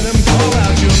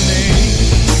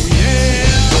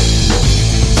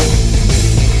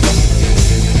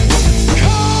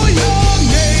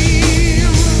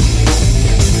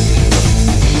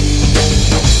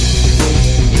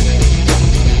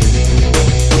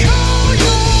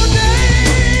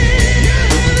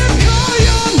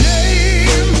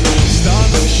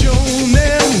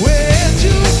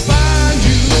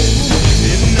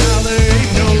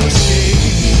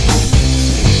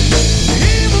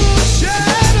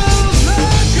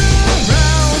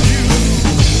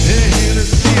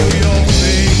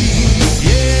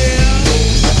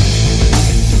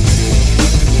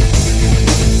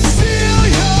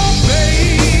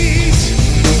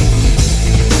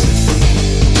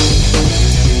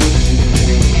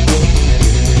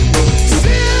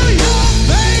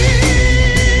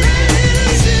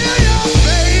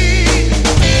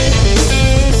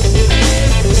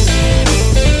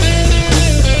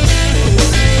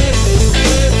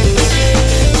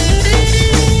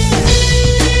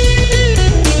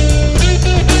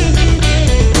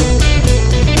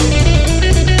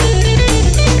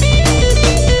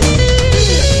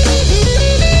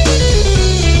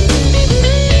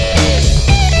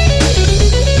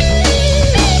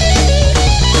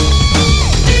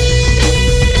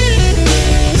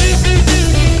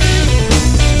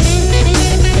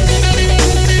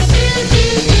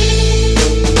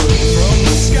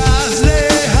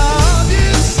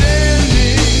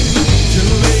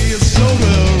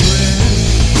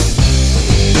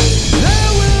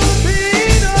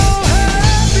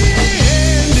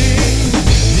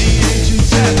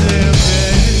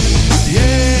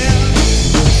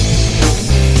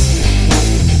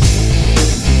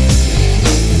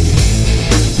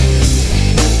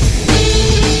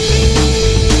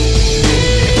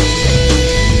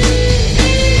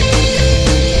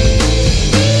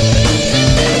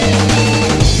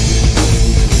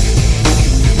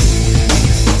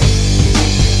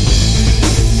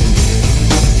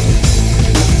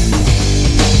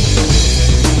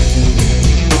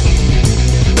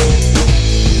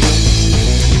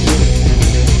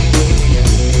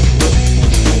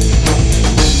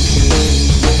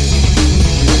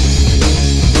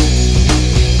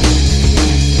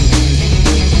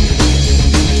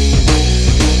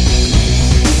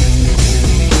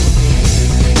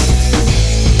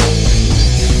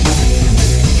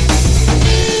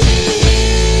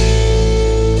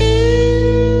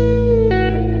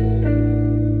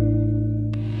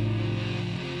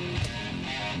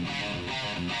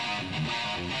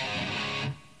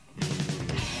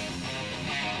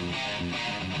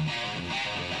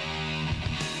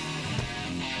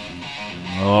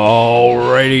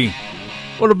 Alrighty.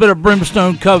 A little bit of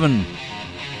Brimstone Coven.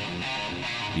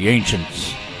 The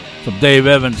Ancients. Some Dave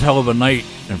Evans, Hell of a Night.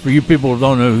 And for you people who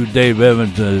don't know who Dave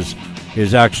Evans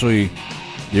is actually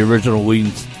the original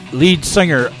lead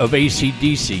singer of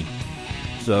AC/DC.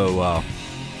 So,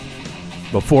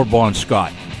 before Bon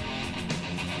Scott.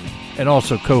 And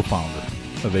also co-founder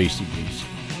of AC/DC.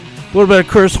 A little bit of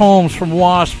Chris Holmes from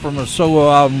Wasp from a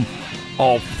solo album,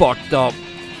 All Fucked Up.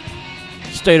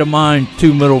 State of Mind,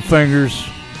 Two Middle Fingers.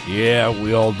 Yeah,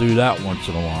 we all do that once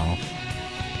in a while.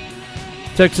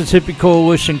 Texas Hippie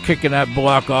Coalition kicking that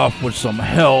block off with some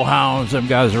Hellhounds. Them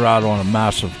guys are out on a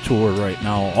massive tour right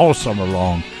now, all summer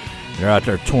long. They're out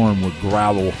there touring with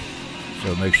Gravel,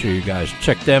 so make sure you guys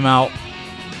check them out.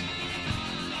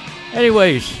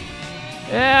 Anyways,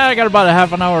 yeah, I got about a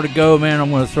half an hour to go, man. I'm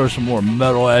going to throw some more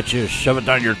metal at you, shove it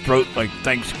down your throat like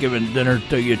Thanksgiving dinner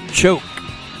till you choke.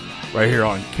 Right here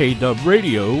on KDUB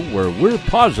Radio, where we're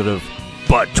positive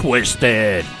but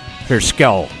twisted. Here's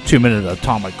Skell, 2-minute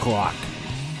atomic clock.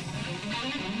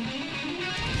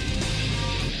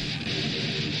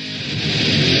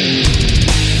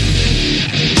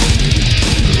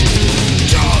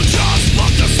 Don't just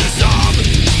fuck the system,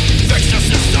 fix the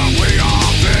system. We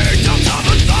are victims of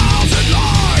 1,000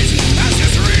 lies. As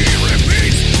history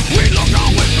repeats, we look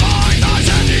on with blind eyes,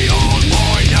 and the old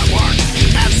boy network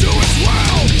adds to its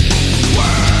well.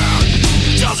 Where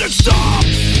does it stop?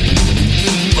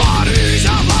 Bodies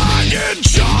are lying in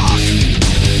shock.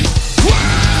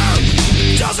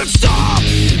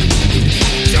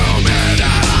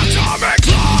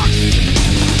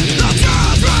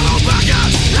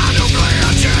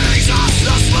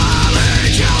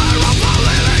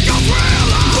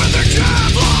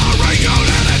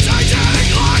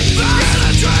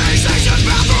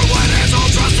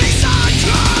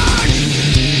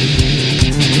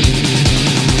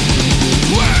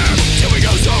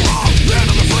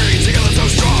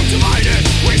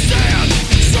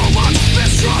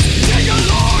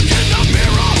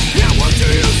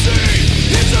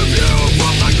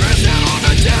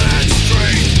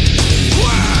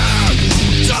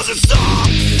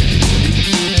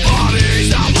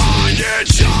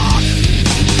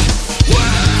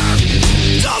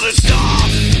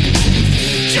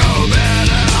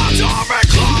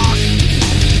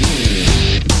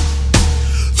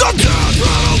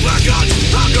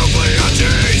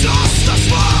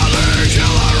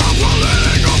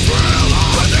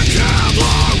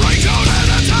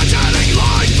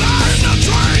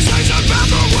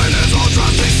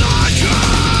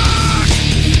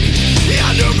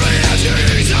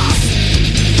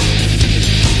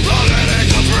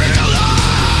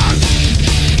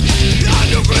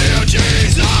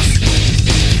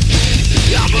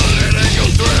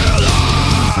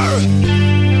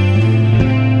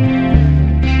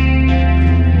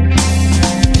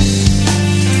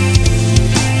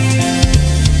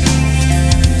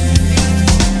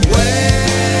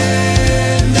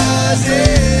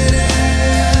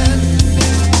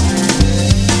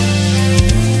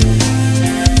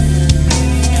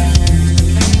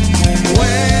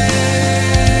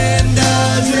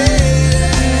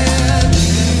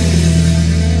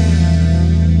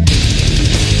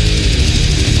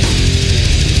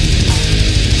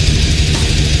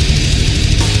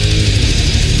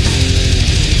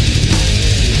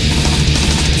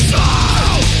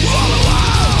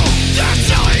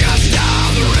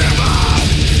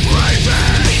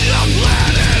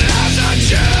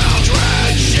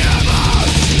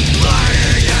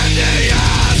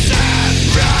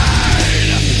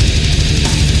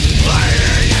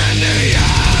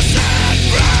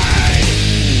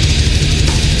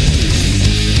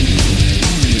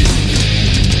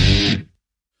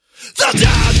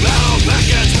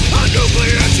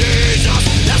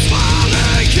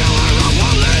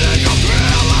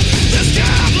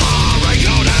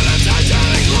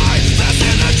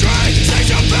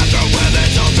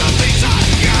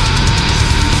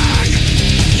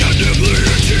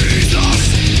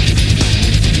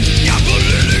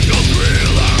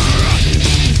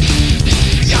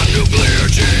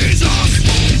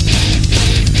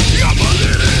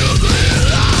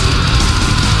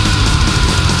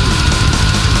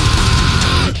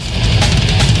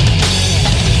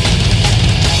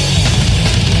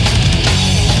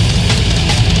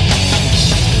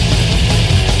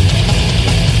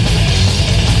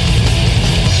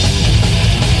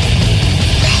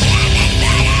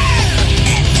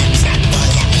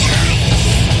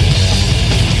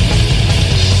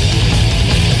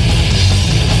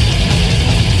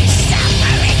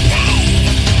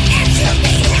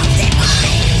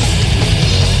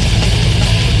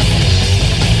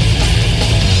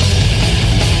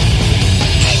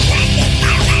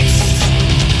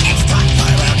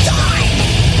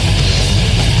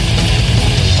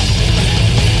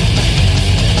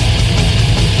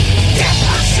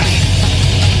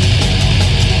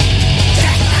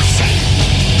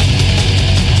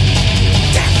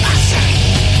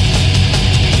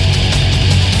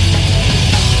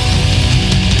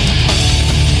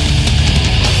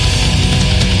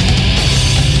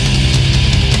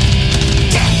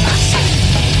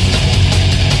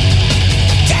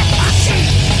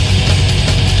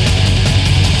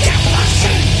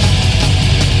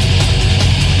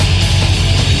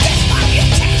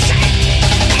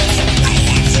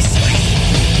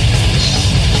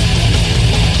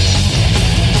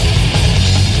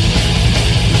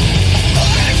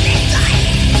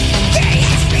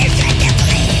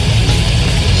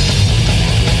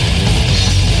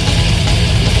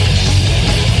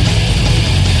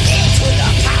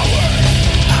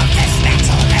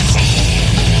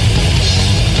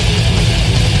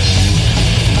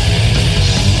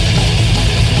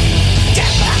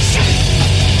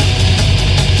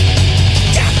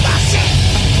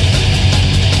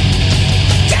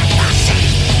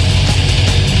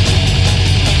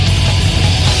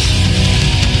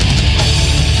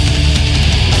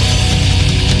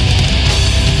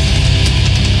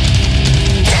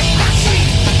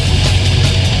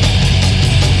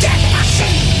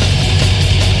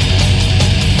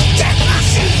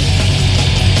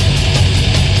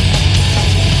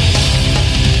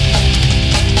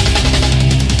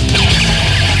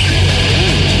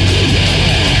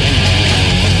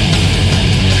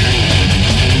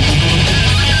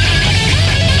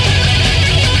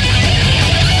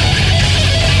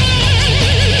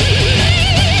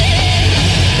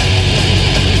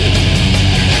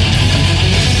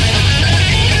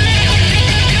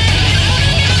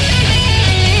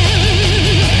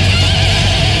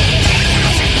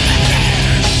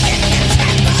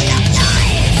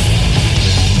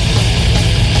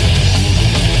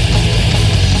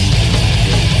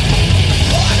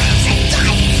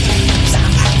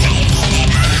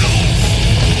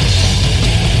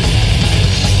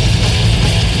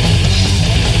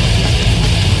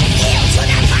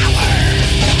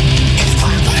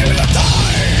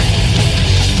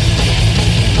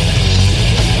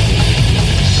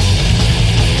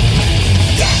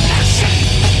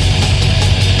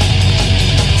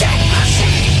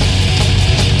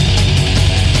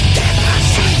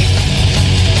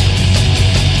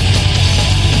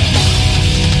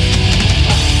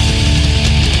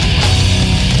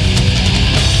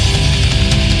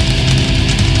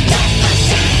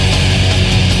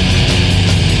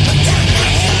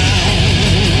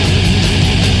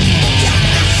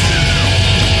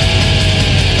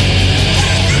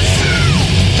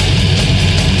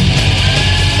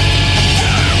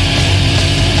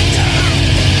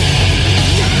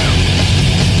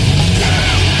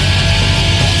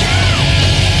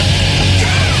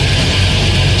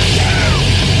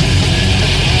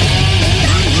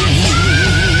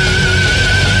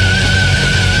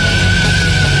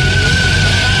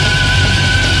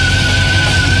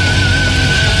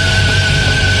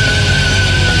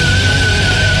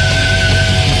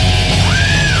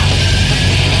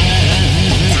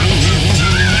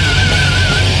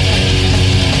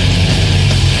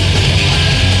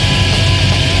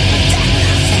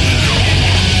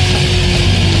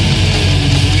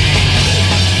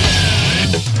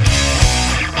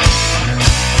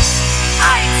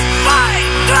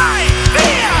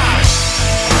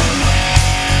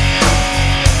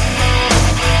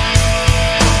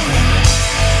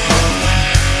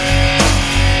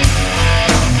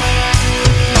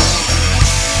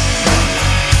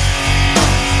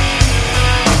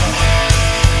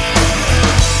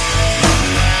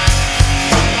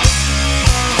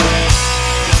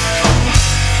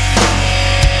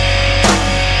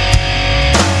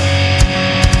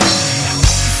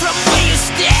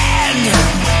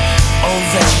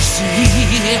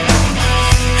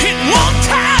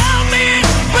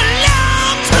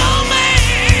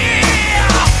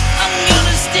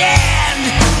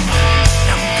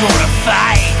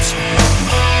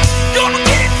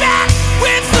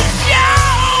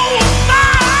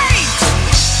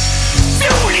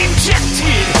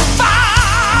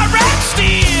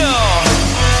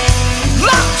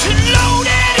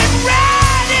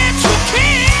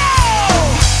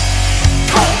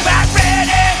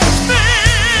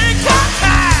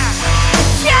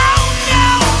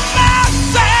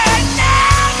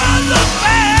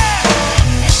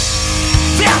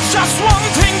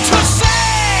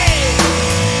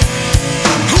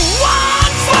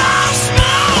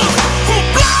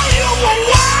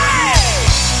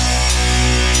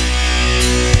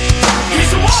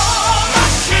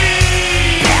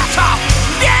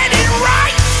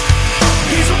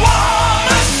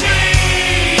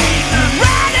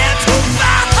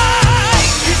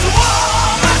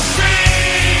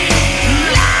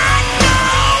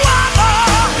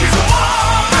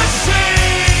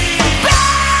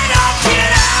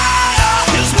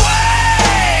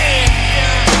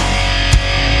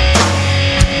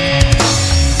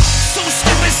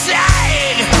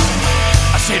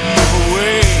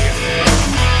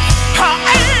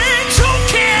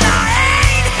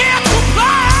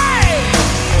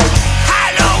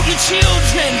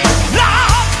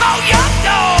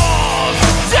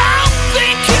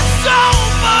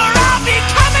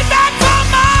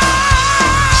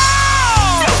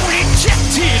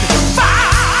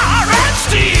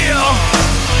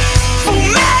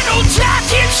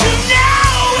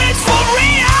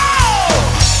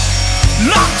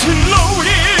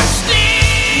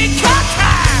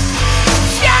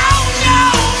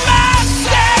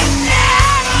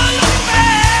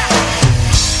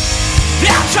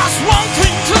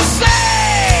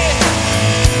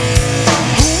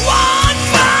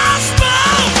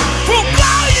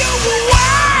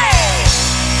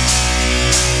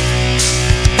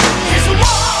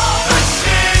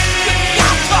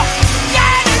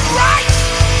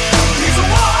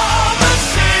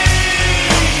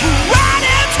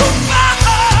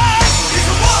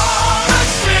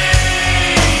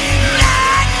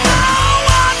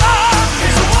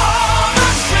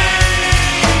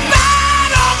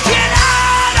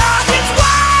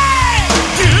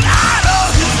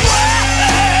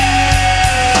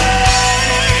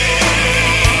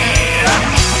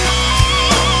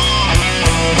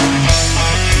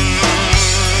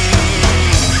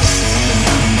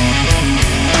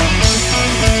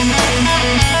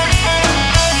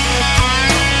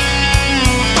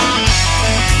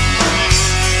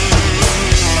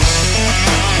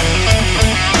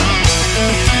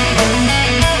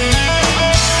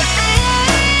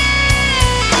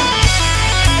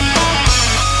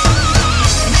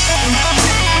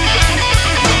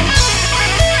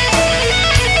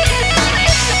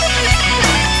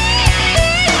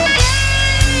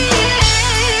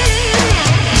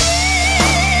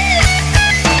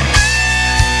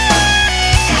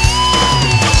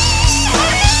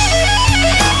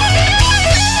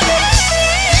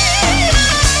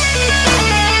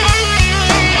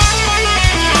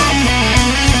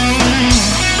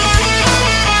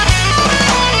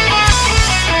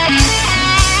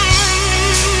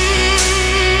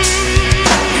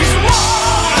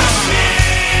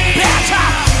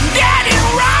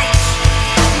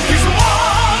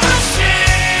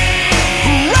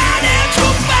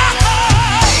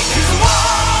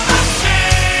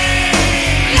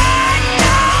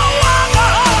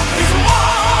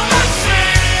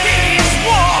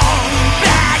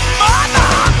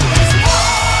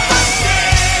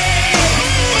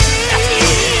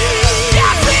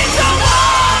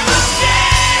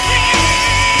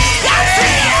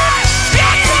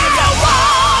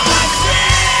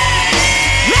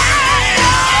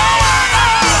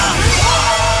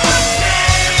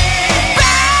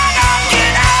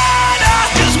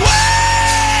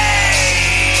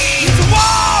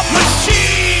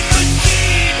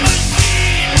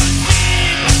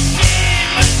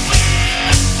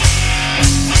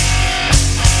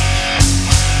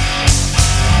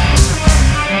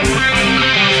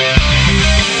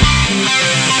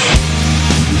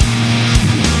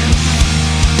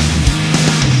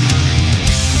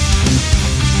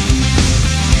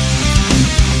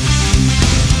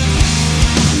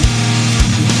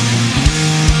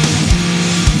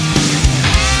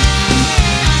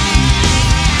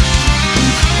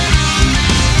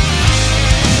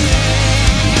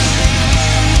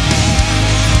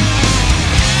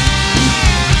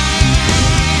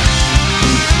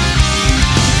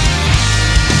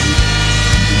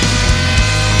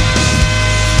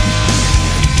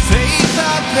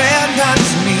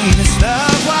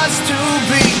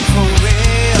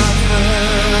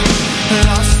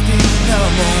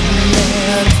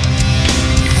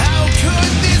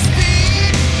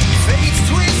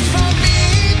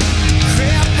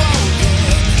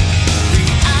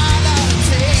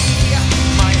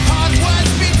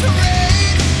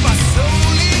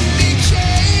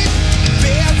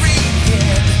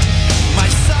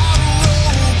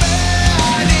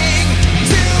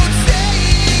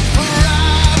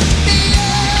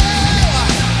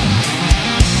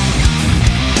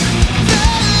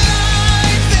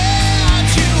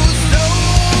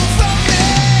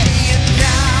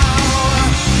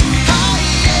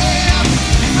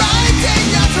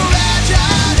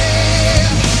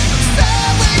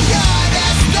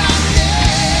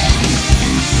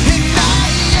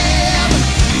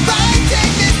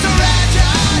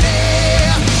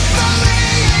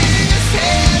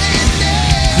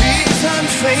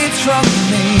 from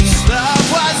me.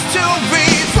 Love was to be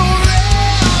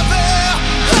forever.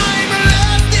 I'm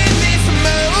lost in this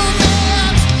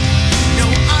moment. No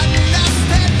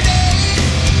understanding,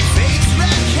 fate's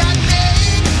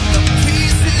reckoning. The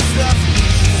pieces of me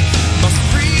must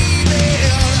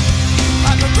prevail.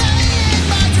 I'm praying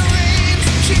my dreams.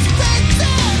 She's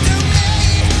better to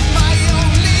me. My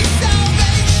only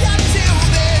salvation till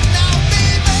then I'll be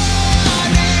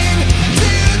burning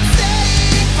to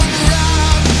take from you.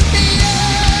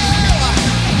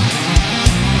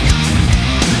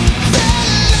 The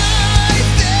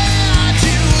life that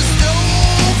you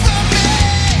stole from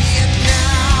me, and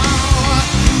now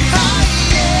I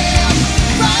am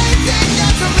writing a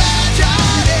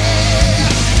tragedy,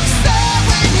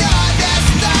 serving your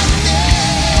destiny.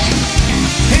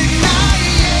 And I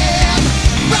am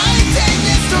writing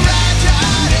this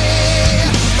tragedy,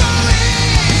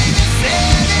 believe it's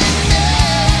in me.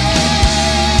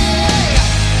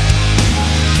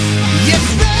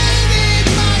 It's raining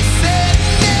my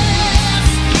sadness,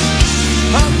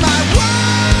 my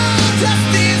world just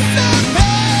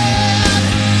disappeared.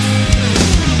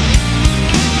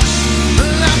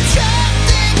 I'm trapped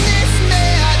in this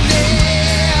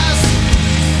madness.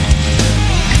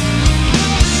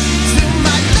 Till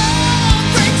my love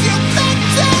brings you back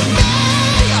to me.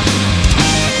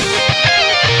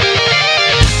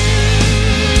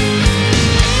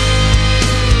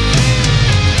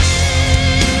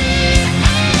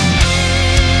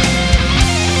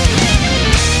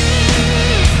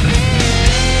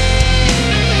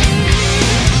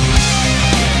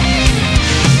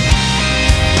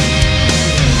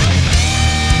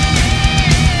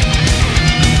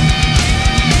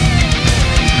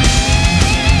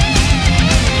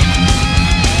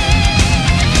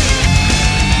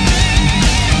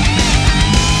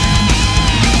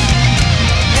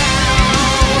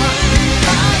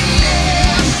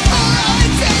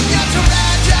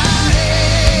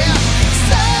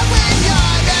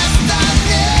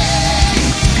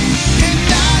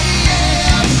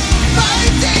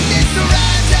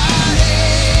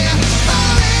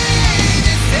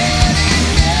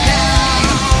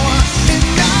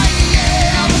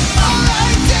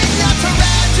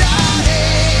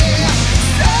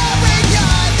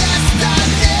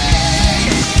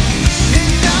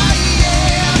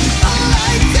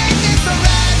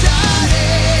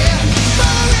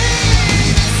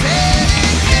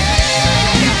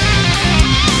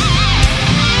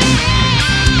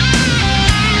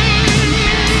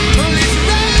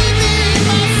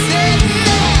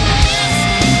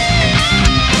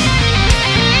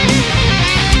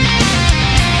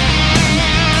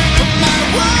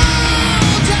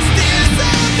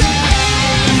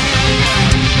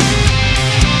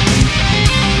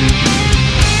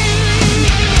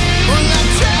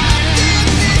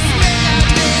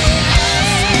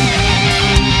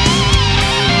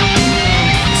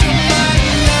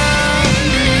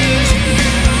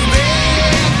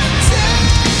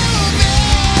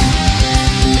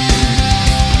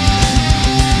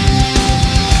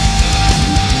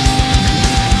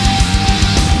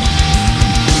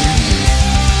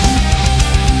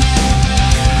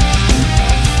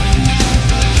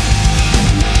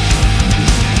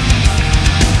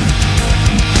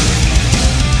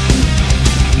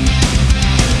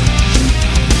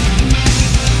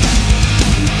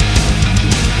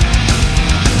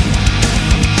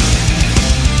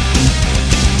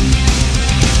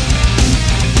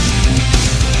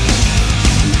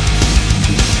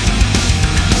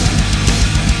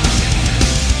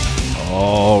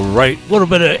 Right, a little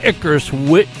bit of Icarus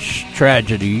Witch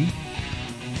Tragedy,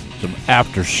 some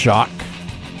Aftershock,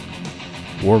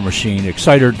 War Machine,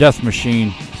 Exciter, Death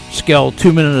Machine, Skell,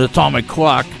 2-minute atomic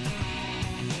clock.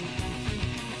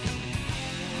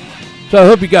 So I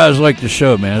hope you guys like the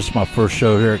show, man. It's my first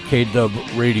show here at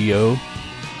KDUB Radio.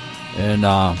 And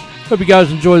hope you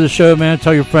guys enjoy the show, man.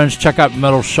 Tell your friends, check out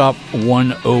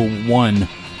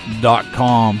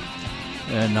Metalshop101.com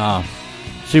and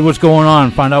see what's going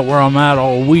on. Find out where I'm at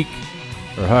all week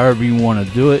or however you want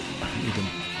to do it.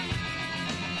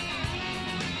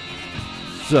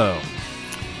 So,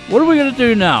 what are we going to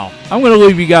do now? I'm going to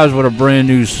leave you guys with a brand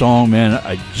new song, man.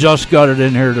 I just got it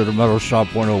in here to the Metal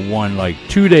Shop 101 like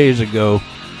 2 days ago,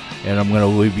 and I'm going to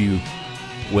leave you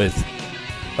with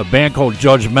a band called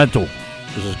Judgmental.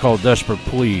 This is called Desperate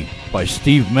Plea by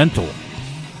Steve Mental.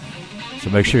 So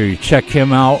make sure you check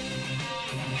him out.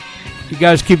 You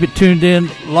guys keep it tuned in,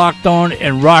 locked on,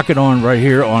 and rocking on right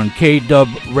here on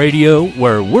KDUB Radio,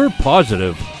 where we're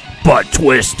positive but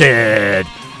twisted.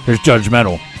 Here's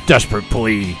Judgmental, Desperate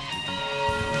Plea.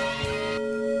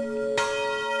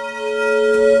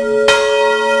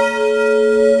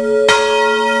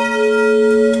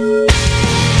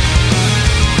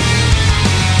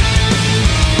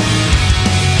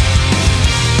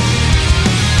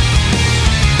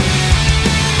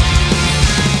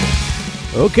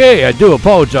 Okay, I do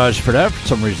apologize for that. For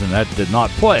some reason, that did not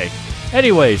play.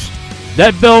 Anyways,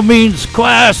 that bell means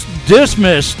class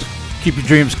dismissed. Keep your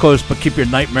dreams close, but keep your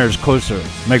nightmares closer.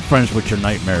 Make friends with your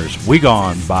nightmares. We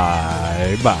gone.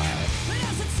 Bye-bye.